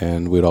Bureau,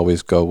 and we'd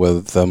always go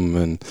with them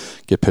and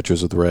get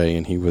pictures with Ray.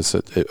 And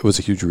it was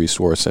a huge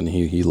resource, and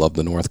he loved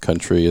the North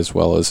Country as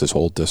well as his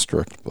whole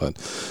district. But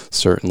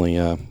certainly,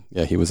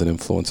 he was an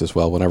influence as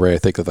well. Whenever I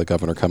think of the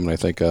governor coming, I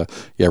think,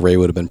 Ray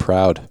would have been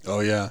proud.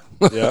 Oh yeah.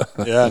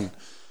 And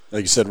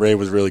like you said, Ray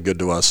was really good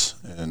to us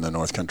in the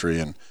North Country,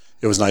 and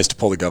it was nice to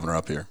pull the governor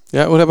up here.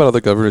 Yeah, what about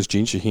other governors?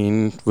 Jean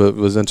Shaheen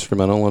was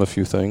instrumental in a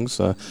few things.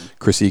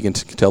 Chris Egan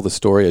can tell the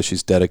story as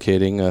she's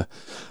dedicating a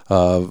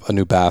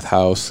new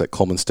bathhouse at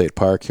Coleman State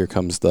Park. Here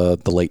comes the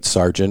late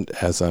sergeant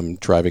as I'm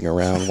driving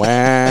around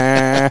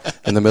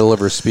in the middle of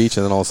her speech,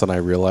 and then all of a sudden I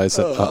realize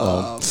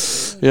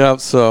that, Yeah,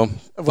 so...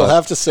 We'll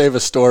have to save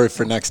a story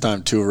for next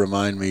time to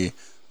remind me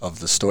of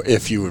the story,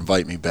 if you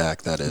invite me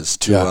back, that is,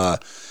 to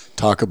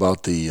talk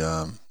about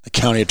the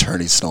county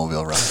attorney's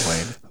snowmobile ride,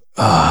 Wayne.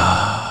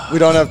 We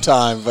don't have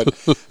time, but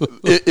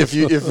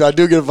if I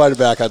do get invited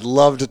back, I'd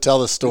love to tell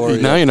the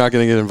story. Now you're not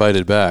going to get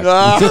invited back.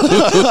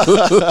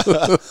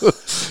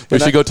 We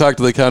should go talk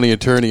to the county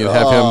attorney and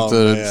have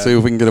him see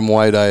if we can get him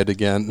wide-eyed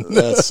again.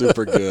 That's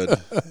super good.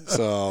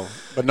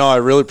 But no, I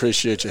really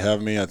appreciate you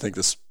having me. I think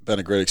this has been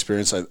a great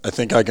experience. I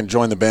think I can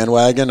join the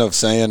bandwagon of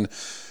saying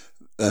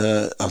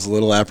I was a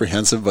little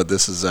apprehensive, but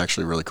this is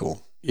actually really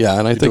cool. Yeah,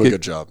 and I think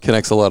it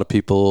connects a lot of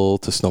people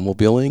to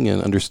snowmobiling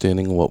and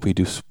understanding what we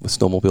do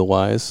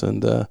snowmobile-wise,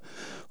 and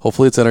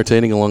hopefully it's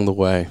entertaining along the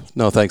way.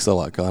 No, thanks a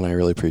lot, Glenn. I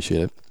really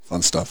appreciate it.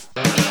 Fun stuff.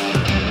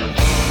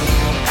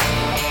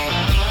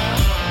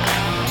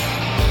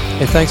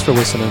 Hey, thanks for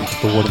listening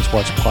to the Warden's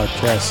Watch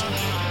podcast.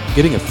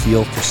 Getting a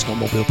feel for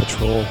snowmobile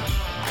patrol,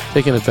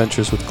 taking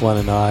adventures with Glenn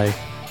and I,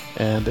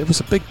 and it was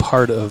a big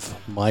part of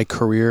my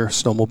career,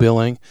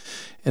 snowmobiling.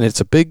 And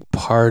it's a big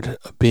part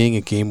of being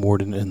a game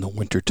warden in the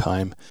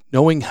wintertime.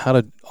 Knowing how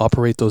to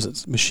operate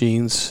those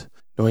machines,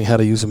 knowing how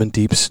to use them in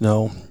deep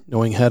snow,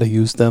 knowing how to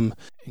use them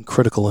in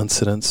critical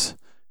incidents.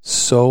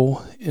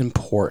 So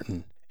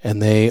important.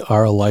 And they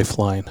are a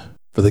lifeline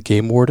for the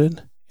game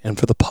warden and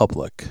for the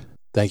public.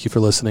 Thank you for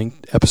listening.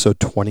 Episode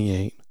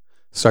 28.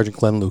 Sergeant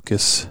Glenn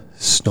Lucas,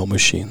 Snow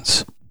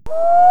Machines.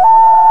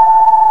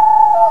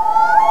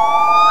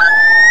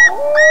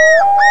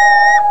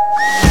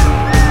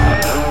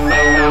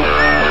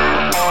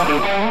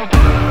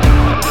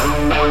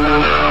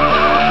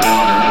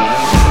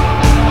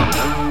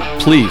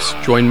 Please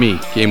join me,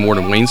 Game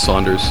Warden Wayne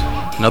Saunders,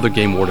 and other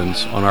game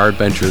wardens on our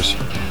adventures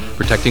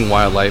protecting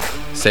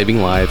wildlife,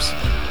 saving lives,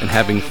 and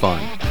having fun,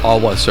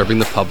 all while serving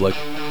the public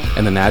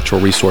and the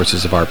natural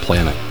resources of our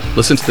planet.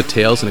 Listen to the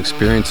tales and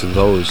experiences of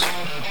those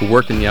who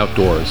work in the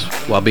outdoors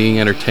while being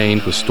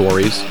entertained with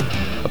stories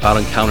about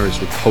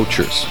encounters with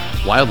poachers,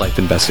 wildlife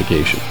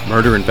investigation,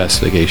 murder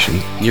investigation,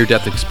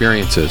 near-death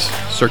experiences,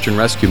 search and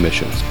rescue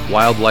missions,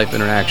 wildlife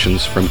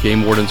interactions from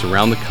game wardens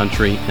around the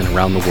country and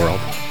around the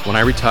world. When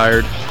I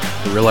retired,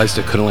 I realized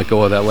I couldn't let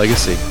go of that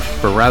legacy,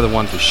 but rather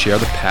wanted to share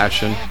the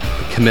passion,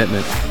 the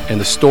commitment, and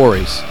the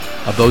stories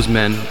of those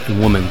men and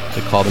women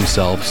that call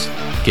themselves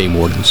game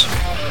wardens.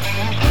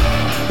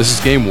 This is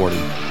Game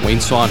Warden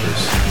Wayne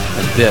Saunders,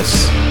 and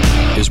this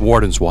is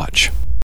Warden's Watch.